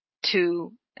 3,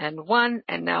 2, and 1.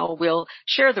 And now we'll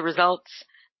share the results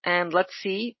and let's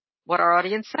see what our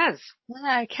audience says.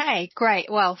 Okay,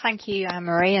 great. Well, thank you,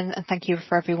 Anne-Marie, and thank you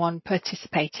for everyone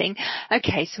participating.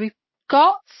 Okay, so we've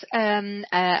got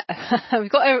a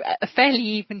fairly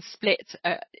even split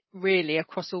really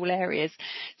across all areas.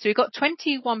 So we've got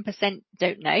 21%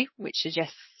 don't know, which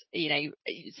suggests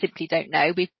simply don't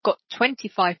know. We've got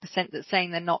 25% that's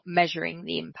saying they're not measuring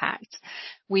the impact.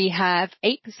 We have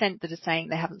 8% that are saying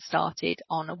they haven't started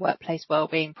on a workplace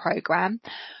wellbeing program.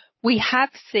 We have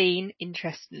seen,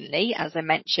 interestingly, as I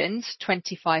mentioned,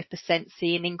 25%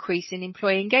 see an increase in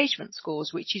employee engagement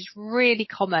scores, which is really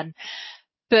common.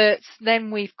 But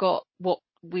then we've got what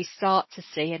we start to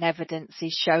see, and evidence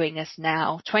is showing us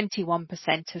now, 21%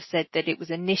 have said that it was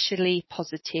initially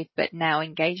positive, but now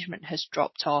engagement has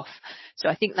dropped off. So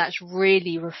I think that's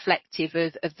really reflective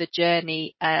of the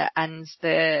journey and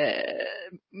the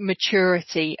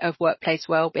maturity of workplace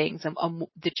wellbeings and on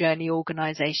the journey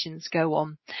organisations go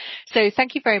on. So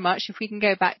thank you very much. If we can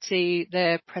go back to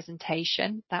the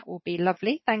presentation, that will be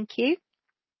lovely. Thank you.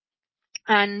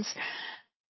 And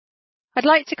I'd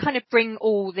like to kind of bring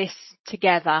all this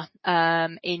together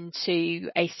into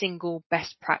a single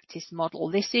best practice model.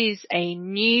 This is a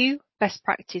new best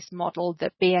practice model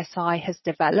that BSI has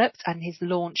developed and has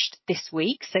launched this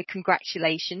week. So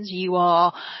congratulations, you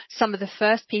are some of the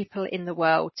first people in the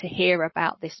world to hear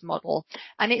about this model.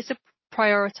 And it's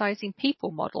prioritizing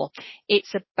people model.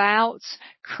 It's about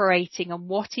creating and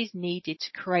what is needed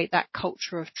to create that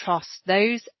culture of trust,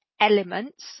 those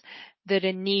elements that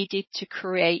are needed to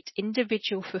create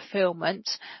individual fulfillment,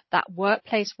 that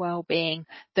workplace well-being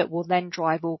that will then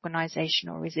drive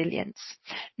organizational resilience.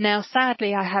 Now,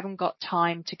 sadly, I haven't got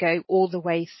time to go all the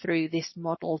way through this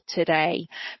model today,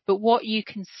 but what you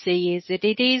can see is that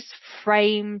it is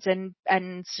framed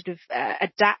and sort of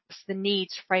adapts the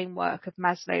needs framework of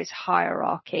Maslow's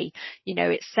hierarchy. You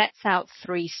know, it sets out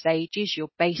 3 stages: your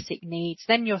basic needs,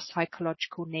 then your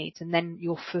psychological needs, and then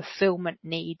your fulfillment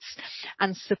needs,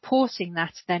 and supporting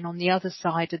that then on the other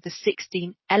side of the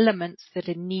 16 elements that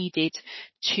are needed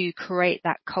to create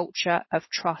that culture of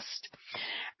trust.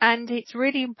 And it's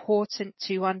really important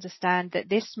to understand that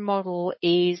this model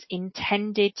is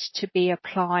intended to be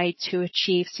applied to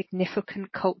achieve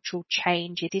significant cultural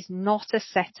change. It is not a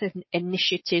set of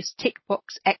initiatives, tick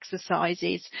box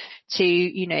exercises to,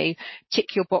 you know,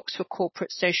 tick your box for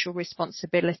corporate social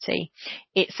responsibility.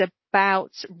 It's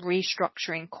about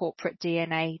restructuring corporate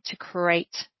DNA to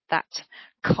create that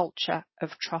culture of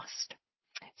trust.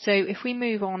 So if we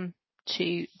move on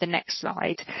to the next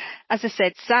slide, as I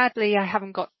said, sadly, I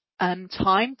haven't got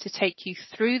time to take you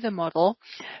through the model,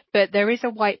 but there is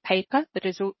a white paper that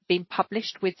has been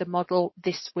published with the model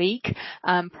this week,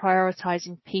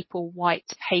 prioritizing people white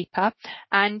paper,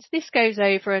 and this goes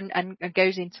over and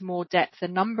goes into more depth a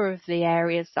number of the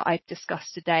areas that I've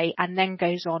discussed today, and then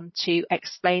goes on to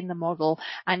explain the model,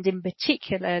 and in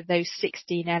particular those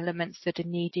 16 elements that are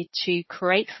needed to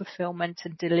create fulfillment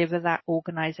and deliver that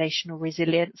organizational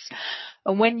resilience.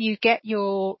 And when you get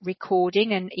your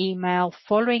recording and email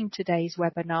following today's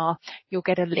webinar, you'll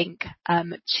get a link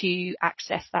to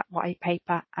access that white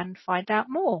paper and find out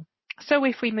more. So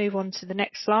if we move on to the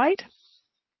next slide.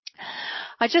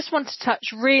 I just want to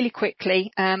touch really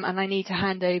quickly, and I need to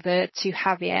hand over to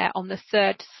Javier, on the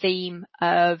third theme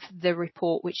of the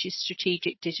report, which is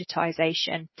strategic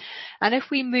digitization. And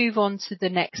if we move on to the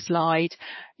next slide,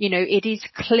 you know, it is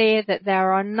clear that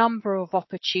there are a number of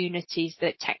opportunities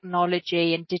that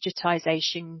technology and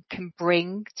digitization can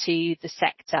bring to the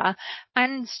sector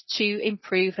and to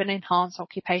improve and enhance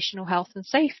occupational health and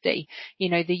safety. You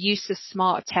know, the use of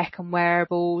smart tech and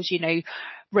wearables, you know,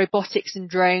 robotics and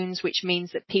drones, which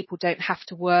means that people don't have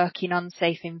to work in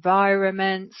unsafe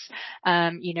environments.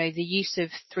 You know, the use of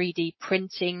 3D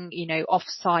printing, you know,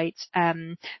 off-site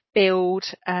build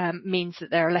means that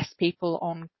there are less people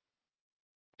on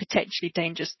potentially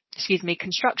dangerous,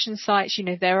 construction sites. You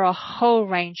know, there are a whole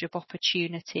range of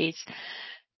opportunities.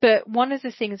 But one of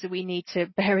the things that we need to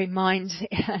bear in mind,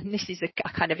 and this is a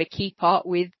kind of a key part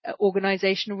with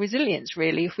organisational resilience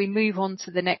really, if we move on to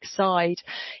the next slide,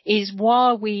 is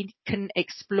while we can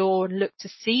explore and look to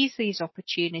seize these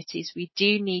opportunities, we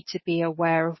do need to be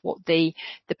aware of what the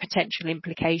potential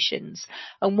implications.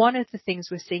 And one of the things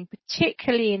we're seeing,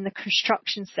 particularly in the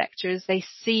construction sector, as they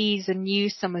seize and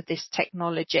use some of this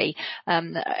technology,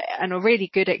 and a really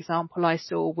good example I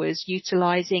saw was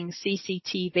utilising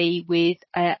CCTV with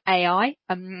AI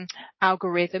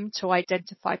algorithm to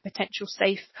identify potential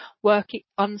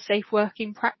unsafe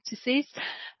working practices.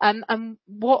 And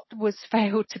what was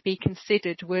failed to be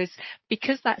considered was,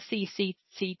 because that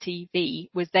CCTV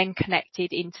was then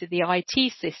connected into the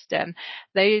IT system,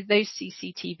 those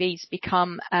CCTVs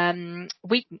become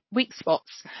weak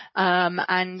spots,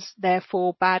 and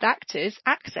therefore bad actors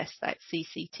access that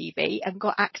CCTV and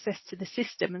got access to the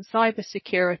system. And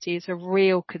cybersecurity is a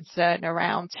real concern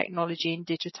around technology and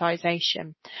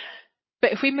digitization.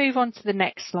 But if we move on to the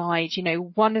next slide, you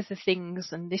know, one of the things,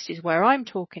 and this is where I'm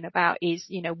talking about, is,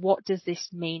 you know, what does this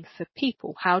mean for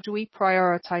people? How do we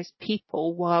prioritize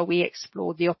people while we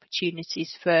explore the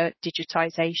opportunities for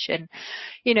digitization?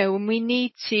 You know, and we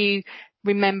need to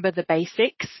remember the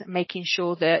basics, making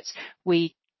sure that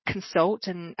we consult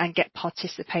and get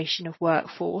participation of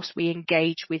workforce, we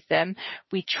engage with them,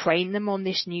 we train them on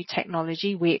this new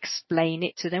technology, we explain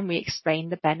it to them, we explain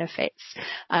the benefits,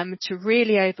 to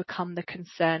really overcome the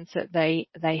concerns that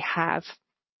they have.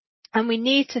 And we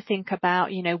need to think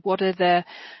about, you know, what are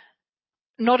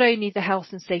not only the health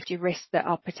and safety risks that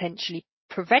are potentially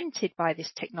prevented by this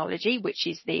technology, which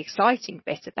is the exciting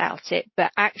bit about it,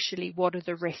 but actually what are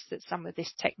the risks that some of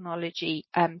this technology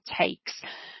takes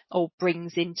or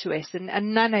brings into us. And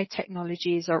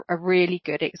nanotechnology is a really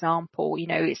good example. You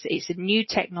know, it's a new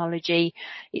technology,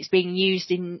 it's being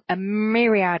used in a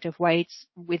myriad of ways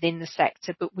within the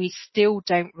sector, but we still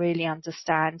don't really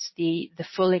understand the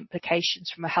full implications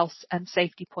from a health and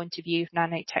safety point of view of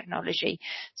nanotechnology.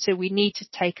 So we need to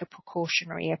take a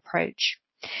precautionary approach.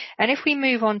 And if we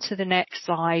move on to the next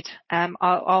slide,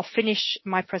 I'll finish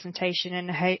my presentation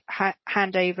and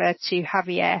hand over to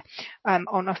Javier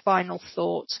on a final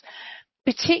thought.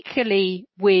 Particularly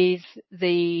with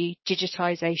the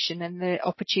digitization and the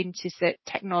opportunities that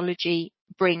technology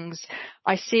brings,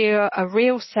 I see a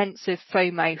real sense of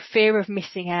FOMO, fear of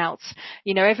missing out.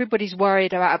 You know, everybody's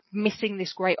worried about missing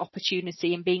this great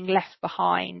opportunity and being left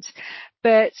behind.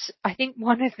 But I think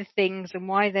one of the things and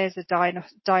why there's a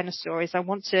dinosaur is I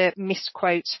want to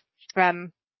misquote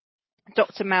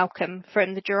Dr. Malcolm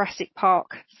from the Jurassic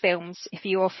Park films, if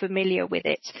you are familiar with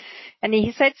it. And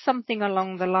he said something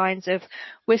along the lines of,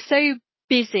 we're so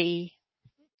busy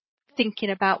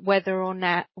thinking about whether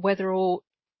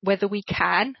we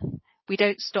can, we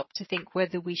don't stop to think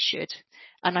whether we should.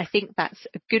 And I think that's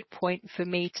a good point for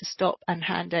me to stop and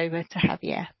hand over to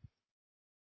Javier.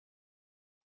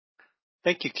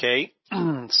 Thank you, Kate.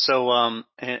 And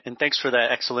thanks for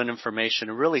that excellent information.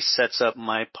 It really sets up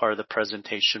my part of the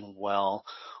presentation well,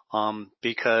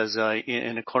 because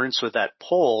in accordance with that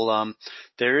poll,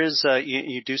 there is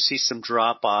you do see some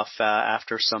drop off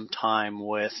after some time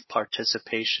with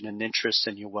participation and interest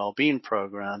in your well-being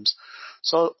programs.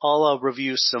 So I'll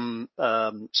review some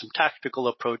tactical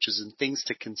approaches and things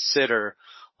to consider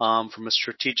from a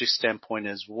strategic standpoint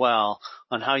as well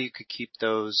on how you could keep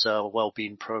those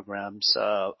well-being programs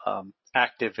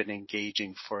active and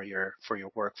engaging for your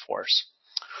workforce.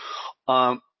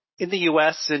 In the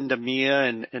U.S. and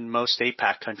EMEA and most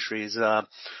APAC countries,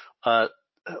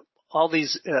 all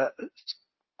these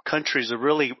countries are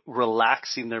really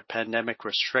relaxing their pandemic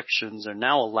restrictions. They're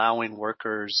now allowing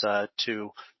workers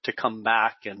to come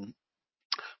back. And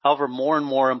however, more and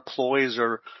more employees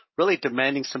are really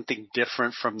demanding something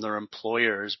different from their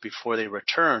employers before they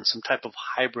return, some type of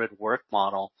hybrid work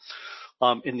model.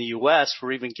 In the U.S.,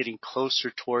 we're even getting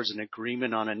closer towards an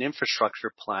agreement on an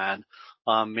infrastructure plan,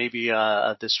 maybe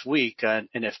this week. And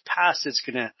if passed, it's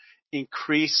going to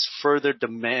increase further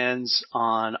demands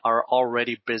on our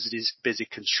already busy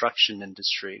construction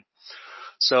industry.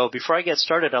 So before I get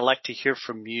started, I'd like to hear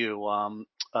from you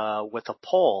with a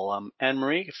poll.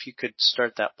 Anne-Marie, if you could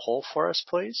start that poll for us,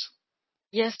 please.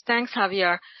 Yes, thanks,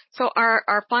 Javier. So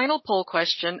our final poll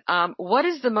question, what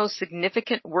is the most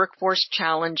significant workforce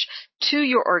challenge to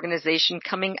your organization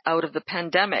coming out of the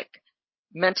pandemic?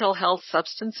 Mental health,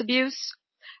 substance abuse,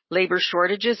 labor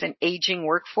shortages and aging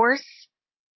workforce,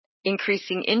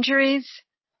 increasing injuries,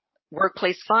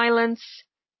 workplace violence,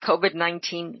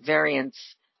 COVID-19 variants.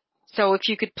 So if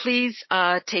you could please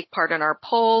take part in our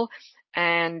poll,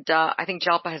 and I think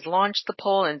JALPA has launched the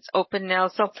poll and it's open now.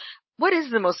 So what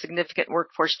is the most significant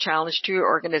workforce challenge to your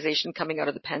organization coming out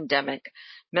of the pandemic?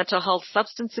 Mental health,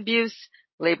 substance abuse,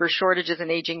 labor shortages and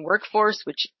aging workforce,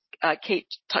 which Kate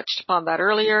touched upon that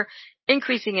earlier,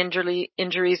 increasing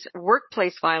injuries,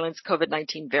 workplace violence,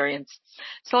 COVID-19 variants.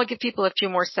 So I'll give people a few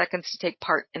more seconds to take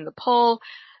part in the poll.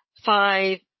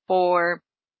 5, 4,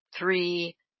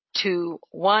 3, 2,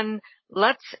 1.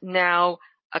 Let's now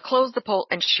close the poll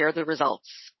and share the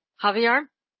results. Javier?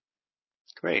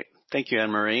 Great. Thank you,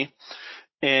 Anne-Marie.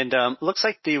 And looks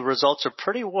like the results are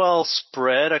pretty well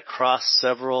spread across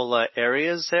several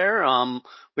areas there,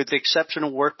 with the exception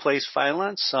of workplace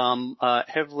violence,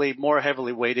 more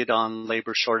heavily weighted on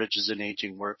labor shortages and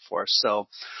aging workforce. So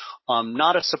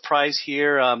not a surprise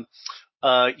here.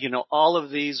 All of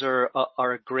these are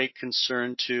a great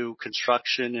concern to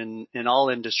construction and all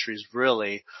industries,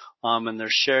 really, and they're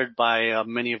shared by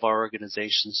many of our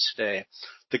organizations today.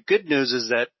 The good news is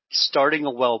that starting a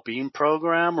well-being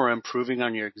program or improving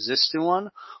on your existing one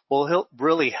will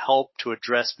really help to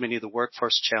address many of the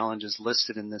workforce challenges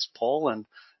listed in this poll and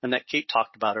that Kate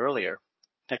talked about earlier.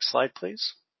 Next slide,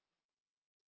 please.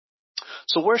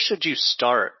 So where should you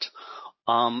start?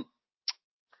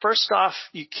 First off,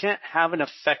 you can't have an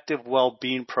effective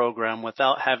well-being program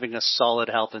without having a solid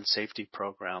health and safety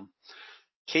program.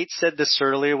 Kate said this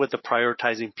earlier with the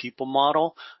prioritizing people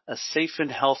model. A safe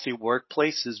and healthy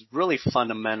workplace is really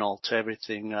fundamental to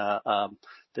everything that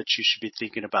you should be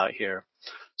thinking about here.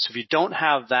 So if you don't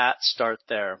have that, start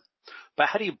there. But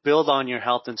how do you build on your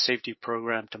health and safety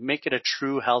program to make it a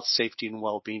true health, safety, and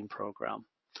well-being program?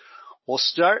 Well,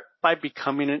 start by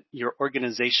becoming your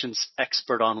organization's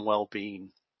expert on well-being.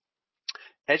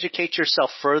 Educate yourself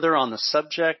further on the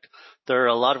subject. There are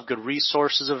a lot of good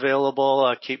resources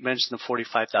available. Kate mentioned the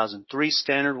 45,003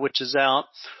 standard, which is out.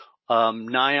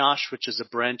 NIOSH, which is a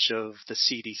branch of the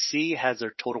CDC, has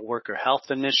their Total Worker Health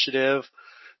Initiative.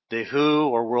 The WHO,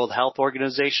 or World Health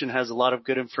Organization, has a lot of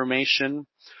good information.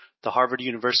 The Harvard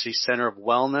University Center of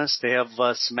Wellness, they have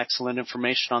some excellent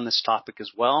information on this topic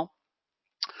as well.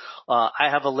 I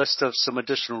have a list of some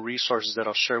additional resources that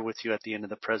I'll share with you at the end of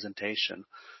the presentation.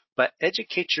 But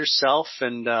educate yourself,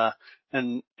 and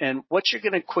what you're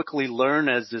going to quickly learn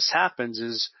as this happens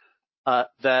is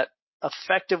that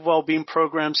effective well-being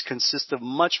programs consist of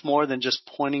much more than just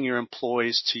pointing your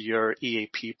employees to your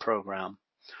EAP program.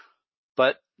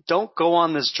 But don't go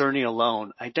on this journey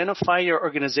alone. Identify your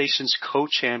organization's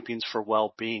co-champions for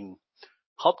well-being.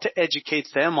 Help to educate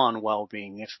them on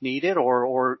well-being if needed,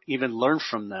 or even learn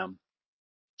from them.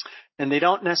 And they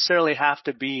don't necessarily have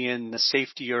to be in the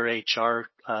safety or HR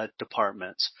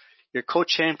departments. Your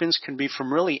co-champions can be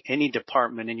from really any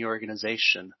department in your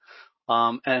organization.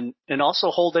 And also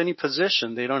hold any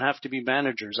position. They don't have to be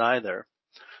managers either.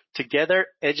 Together,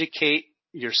 educate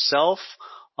yourself,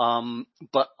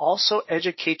 but also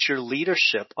educate your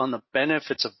leadership on the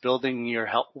benefits of building your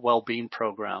health well-being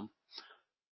program.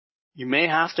 You may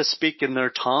have to speak in their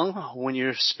tongue when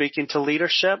you're speaking to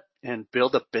leadership and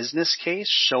build a business case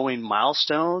showing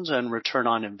milestones and return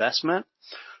on investment.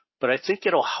 But I think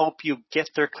it'll help you get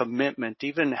their commitment,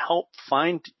 even help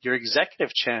find your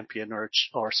executive champion or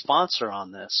sponsor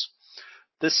on this.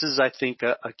 This is, I think,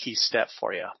 a key step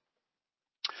for you.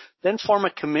 Then form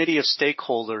a committee of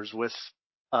stakeholders with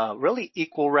really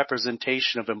equal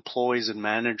representation of employees and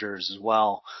managers as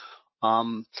well.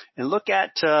 And look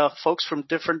at folks from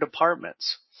different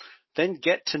departments. Then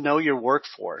get to know your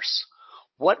workforce.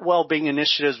 What well-being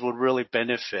initiatives would really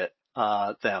benefit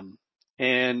them?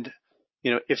 And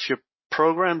if your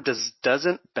program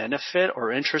doesn't benefit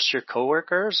or interest your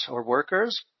coworkers or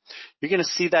workers, you're going to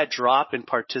see that drop in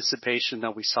participation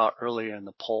that we saw earlier in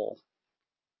the poll.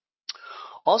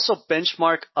 Also,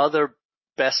 benchmark other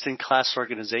best-in-class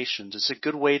organizations. It's a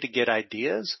good way to get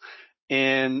ideas,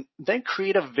 and then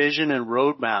create a vision and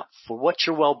roadmap for what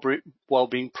your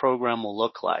well-being program will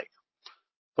look like.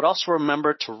 But also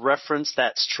remember to reference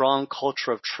that strong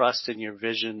culture of trust in your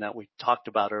vision that we talked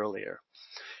about earlier.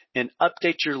 And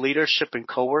update your leadership and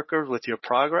coworkers with your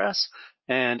progress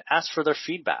and ask for their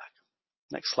feedback.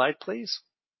 Next slide, please.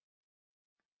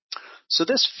 So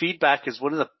this feedback is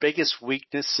one of the biggest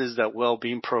weaknesses that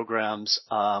well-being programs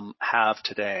have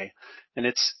today, and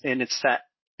it's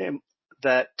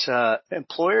that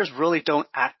employers really don't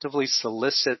actively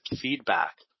solicit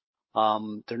feedback.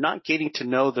 They're not getting to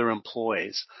know their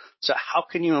employees. So how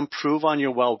can you improve on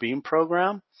your well-being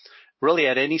program? Really,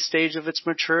 at any stage of its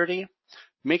maturity,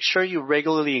 make sure you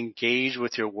regularly engage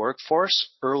with your workforce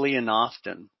early and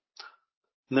often.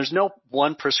 And there's no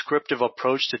one prescriptive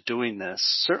approach to doing this.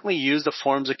 Certainly use the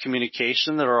forms of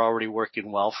communication that are already working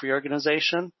well for your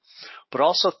organization, but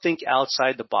also think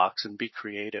outside the box and be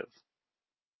creative.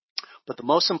 But the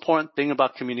most important thing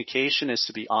about communication is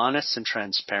to be honest and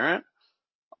transparent,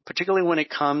 particularly when it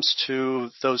comes to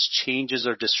those changes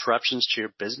or disruptions to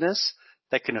your business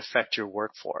that can affect your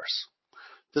workforce.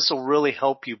 This will really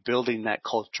help you building that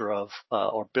culture of,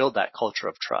 build that culture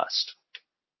of trust.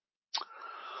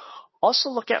 Also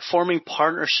look at forming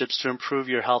partnerships to improve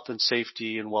your health and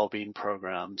safety and well-being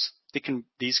programs.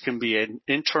 These can be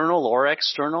internal or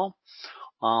external.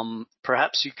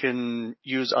 Perhaps you can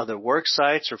use other work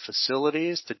sites or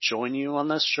facilities to join you on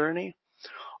this journey.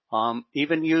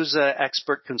 Even use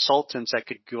expert consultants that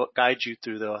could guide you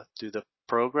through the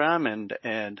program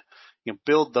and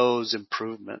build those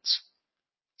improvements.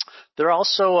 There are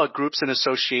also groups and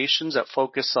associations that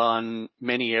focus on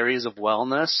many areas of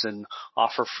wellness and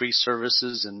offer free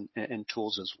services and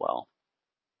tools as well.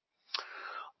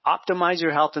 Optimize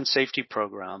your health and safety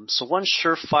program. So one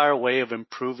surefire way of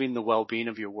improving the well-being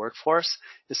of your workforce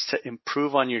is to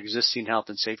improve on your existing health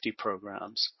and safety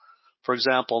programs. For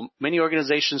example, many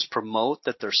organizations promote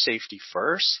that they're safety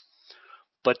first,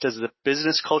 but does the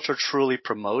business culture truly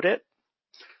promote it?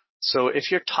 So if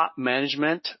your top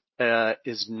management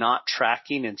is not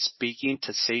tracking and speaking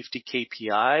to safety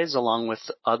KPIs along with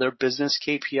other business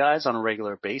KPIs on a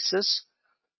regular basis,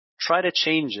 try to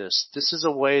change this. This is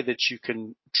a way that you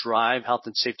can drive health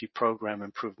and safety program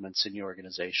improvements in your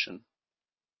organization.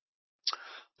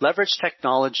 Leverage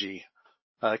technology.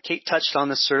 Kate touched on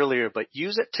this earlier, but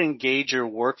use it to engage your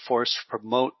workforce to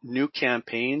promote new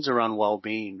campaigns around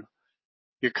well-being.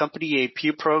 Your company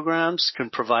EAP programs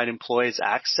can provide employees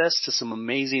access to some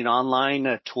amazing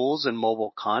online tools and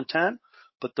mobile content,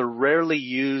 but they're rarely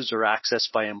used or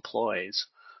accessed by employees.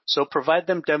 So provide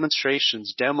them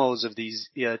demonstrations, demos of these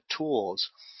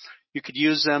tools. You could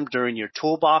use them during your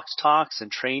toolbox talks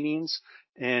and trainings,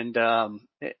 and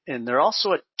there are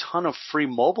also a ton of free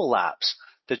mobile apps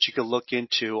that you could look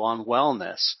into on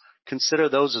wellness. Consider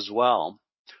those as well.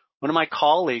 One of my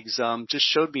colleagues just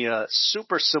showed me a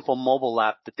super simple mobile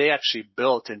app that they actually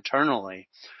built internally.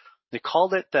 They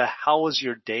called it the How Was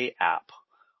Your Day app.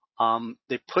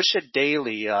 They push it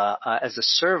daily as a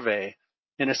survey,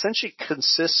 and essentially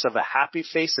consists of a happy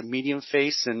face, a medium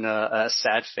face, and a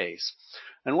sad face.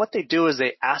 And what they do is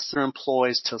they ask their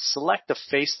employees to select the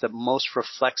face that most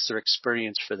reflects their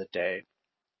experience for the day.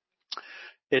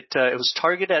 It was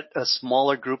targeted at a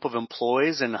smaller group of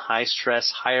employees in a high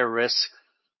stress, higher risk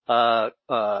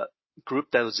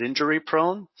group that was injury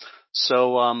prone.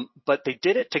 So, but they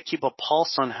did it to keep a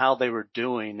pulse on how they were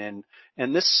doing.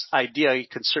 And this idea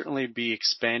can certainly be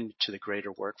expanded to the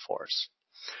greater workforce.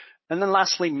 And then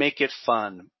lastly, make it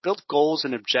fun. Build goals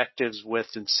and objectives with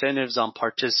incentives on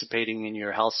participating in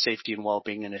your health, safety, and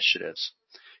well-being initiatives.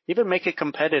 Even make it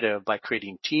competitive by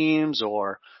creating teams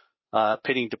or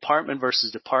pitting department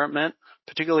versus department,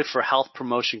 particularly for health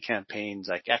promotion campaigns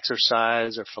like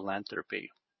exercise or philanthropy.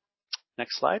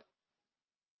 Next slide.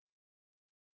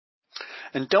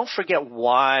 And don't forget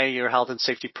why your health and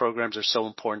safety programs are so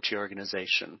important to your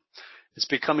organization. It's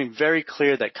becoming very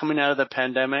clear that coming out of the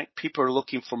pandemic, people are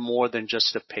looking for more than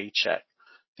just a paycheck.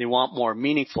 They want more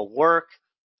meaningful work.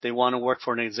 They want to work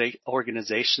for an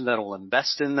organization that will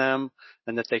invest in them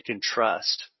and that they can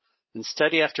trust. And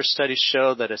study after study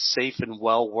show that a safe and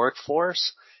well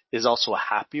workforce is also a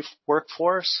happy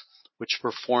workforce, which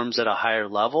performs at a higher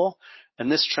level.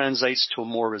 And this translates to a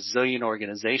more resilient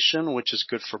organization, which is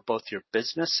good for both your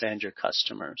business and your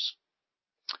customers.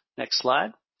 Next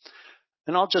slide.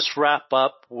 And I'll just wrap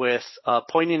up with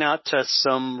pointing out to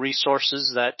some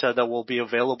resources that will be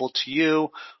available to you,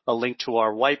 a link to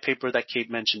our white paper that Kate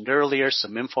mentioned earlier,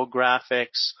 some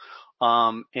infographics,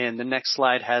 and the next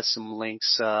slide has some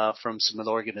links from some of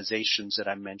the organizations that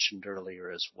I mentioned earlier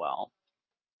as well.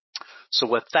 So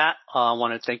with that, I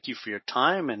want to thank you for your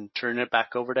time and turn it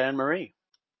back over to Anne-Marie.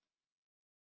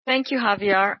 Thank you,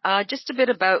 Javier. Just a bit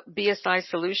about BSI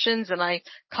Solutions, and I'm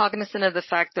cognizant of the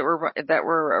fact that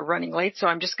we're running late, so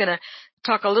I'm just going to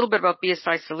talk a little bit about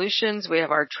BSI Solutions. We have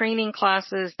our training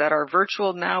classes that are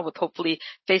virtual now, with hopefully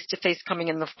face-to-face coming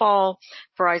in the fall,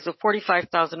 for ISO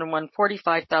 45001,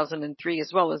 45003,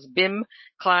 as well as BIM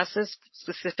classes,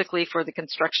 specifically for the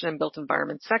construction and built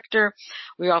environment sector.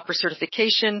 We offer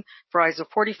certification for ISO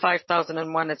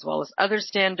 45001 as well as other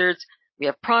standards. We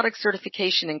have product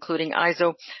certification, including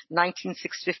ISO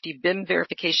 19650 BIM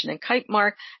verification and Kite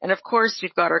Mark. And of course,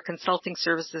 we've got our consulting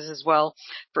services as well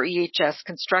for EHS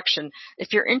construction.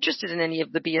 If you're interested in any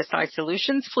of the BSI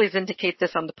solutions, please indicate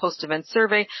this on the post-event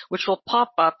survey, which will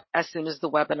pop up as soon as the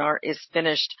webinar is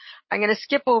finished. I'm going to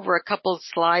skip over a couple of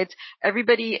slides.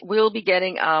 Everybody will be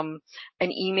getting an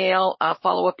email, a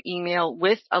follow-up email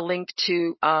with a link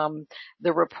to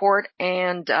the report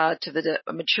and to the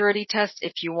maturity test.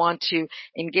 If you want to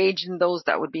engage in those,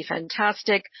 that would be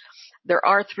fantastic. There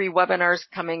are 3 webinars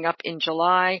coming up in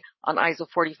July on ISO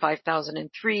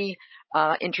 45003,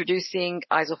 introducing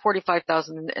ISO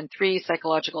 45003,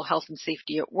 psychological health and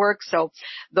safety at work. So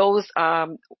those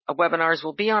webinars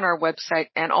will be on our website,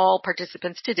 and all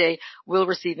participants today will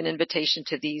receive an invitation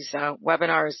to these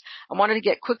webinars. I wanted to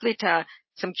get quickly to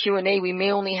some Q&A. We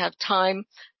may only have time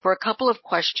for a couple of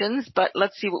questions, but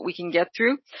let's see what we can get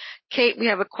through. Kate, we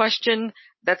have a question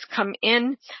that's come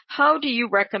in. How do you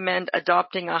recommend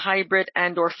adopting a hybrid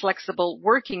and or flexible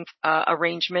working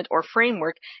arrangement or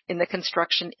framework in the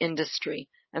construction industry?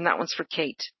 And that one's for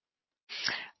Kate.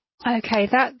 Okay,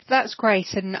 that's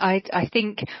great. And I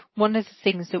think one of the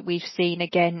things that we've seen,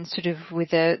 again, sort of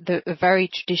with a very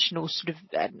traditional sort of,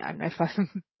 I don't know if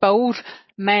I'm bold,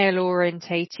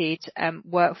 male-orientated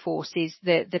workforce, is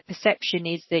that the perception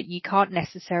is that you can't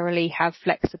necessarily have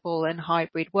flexible and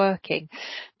hybrid working.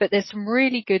 But there's some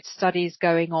really good studies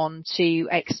going on to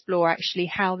explore actually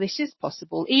how this is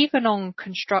possible, even on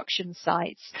construction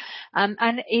sites. And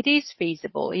it is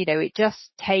feasible. You know, it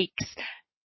just takes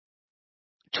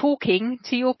talking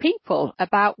to your people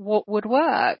about what would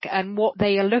work and what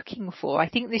they are looking for. I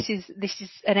think this is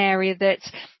an area that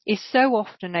is so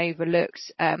often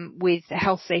overlooked with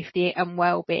health, safety and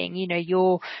well-being. You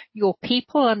know, your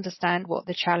people understand what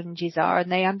the challenges are,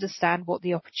 and they understand what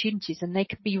the opportunities, and they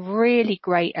can be really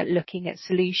great at looking at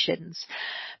solutions.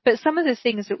 But some of the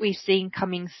things that we've seen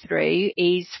coming through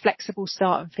is flexible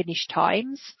start and finish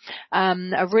times.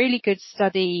 A really good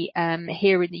study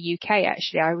here in the UK,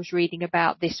 actually, I was reading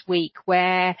about this week,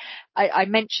 where I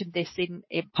mentioned this in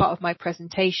part of my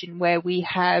presentation, where we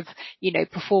have, you know,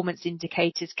 performance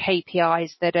indicators,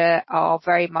 KPIs that are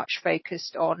very much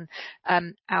focused on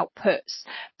outputs.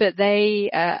 But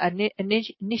an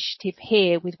initiative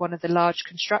here with one of the large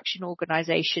construction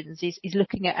organizations is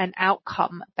looking at an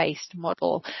outcome-based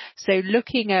model. So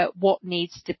looking at what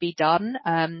needs to be done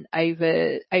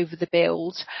over the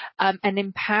build, and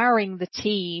empowering the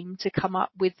team to come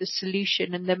up with the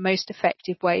solution and the most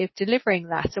effective way of delivering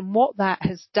that. And what that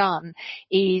has done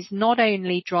is not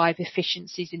only drive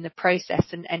efficiencies in the process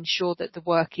and ensure that the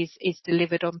work is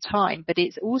delivered on time, but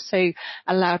it's also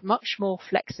allowed much more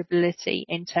flexibility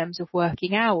in terms of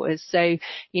working hours. So,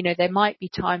 there might be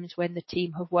times when the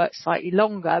team have worked slightly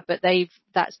longer, but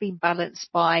that's been balanced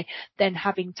by then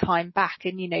having time back.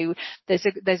 And,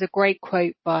 there's a great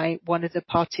quote by one of the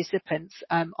participants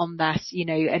on that,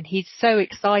 and he's so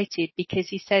excited because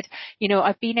he said,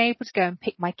 I've been able to go and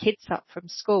pick my kids up from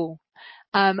school.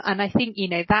 And I think,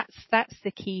 that's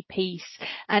the key piece.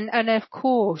 And of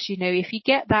course, if you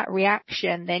get that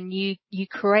reaction, then you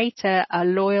create a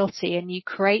loyalty and you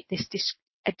create this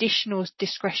additional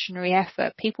discretionary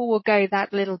effort. People will go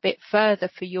that little bit further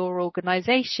for your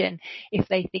organization if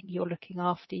they think you're looking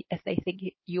after, if they think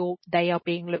they are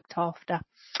being looked after.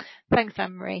 Thanks,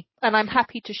 Anne-Marie. And I'm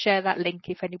happy to share that link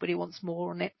if anybody wants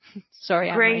more on it. Sorry,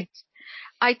 Anne-Marie. Great.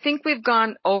 I think we've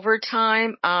gone over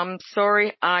time.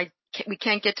 Sorry, we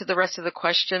can't get to the rest of the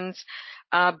questions.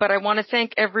 But I want to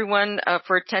thank everyone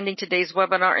for attending today's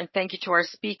webinar, and thank you to our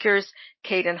speakers,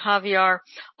 Kate and Javier.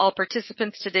 All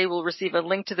participants today will receive a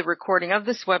link to the recording of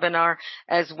this webinar,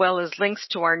 as well as links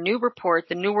to our new report,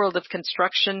 The New World of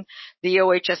Construction, the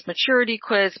OHS Maturity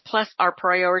Quiz, plus our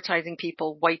Prioritizing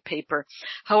People white paper.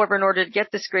 However, in order to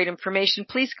get this great information,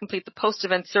 please complete the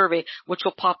post-event survey, which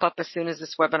will pop up as soon as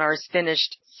this webinar is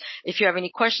finished. If you have any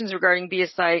questions regarding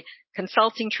BSI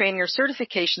consulting, training, or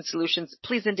certification solutions,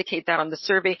 please indicate that on the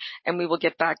survey and we will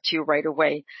get back to you right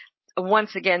away.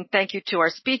 Once again, thank you to our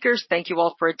speakers. Thank you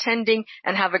all for attending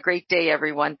and have a great day,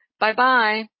 everyone.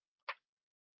 Bye-bye.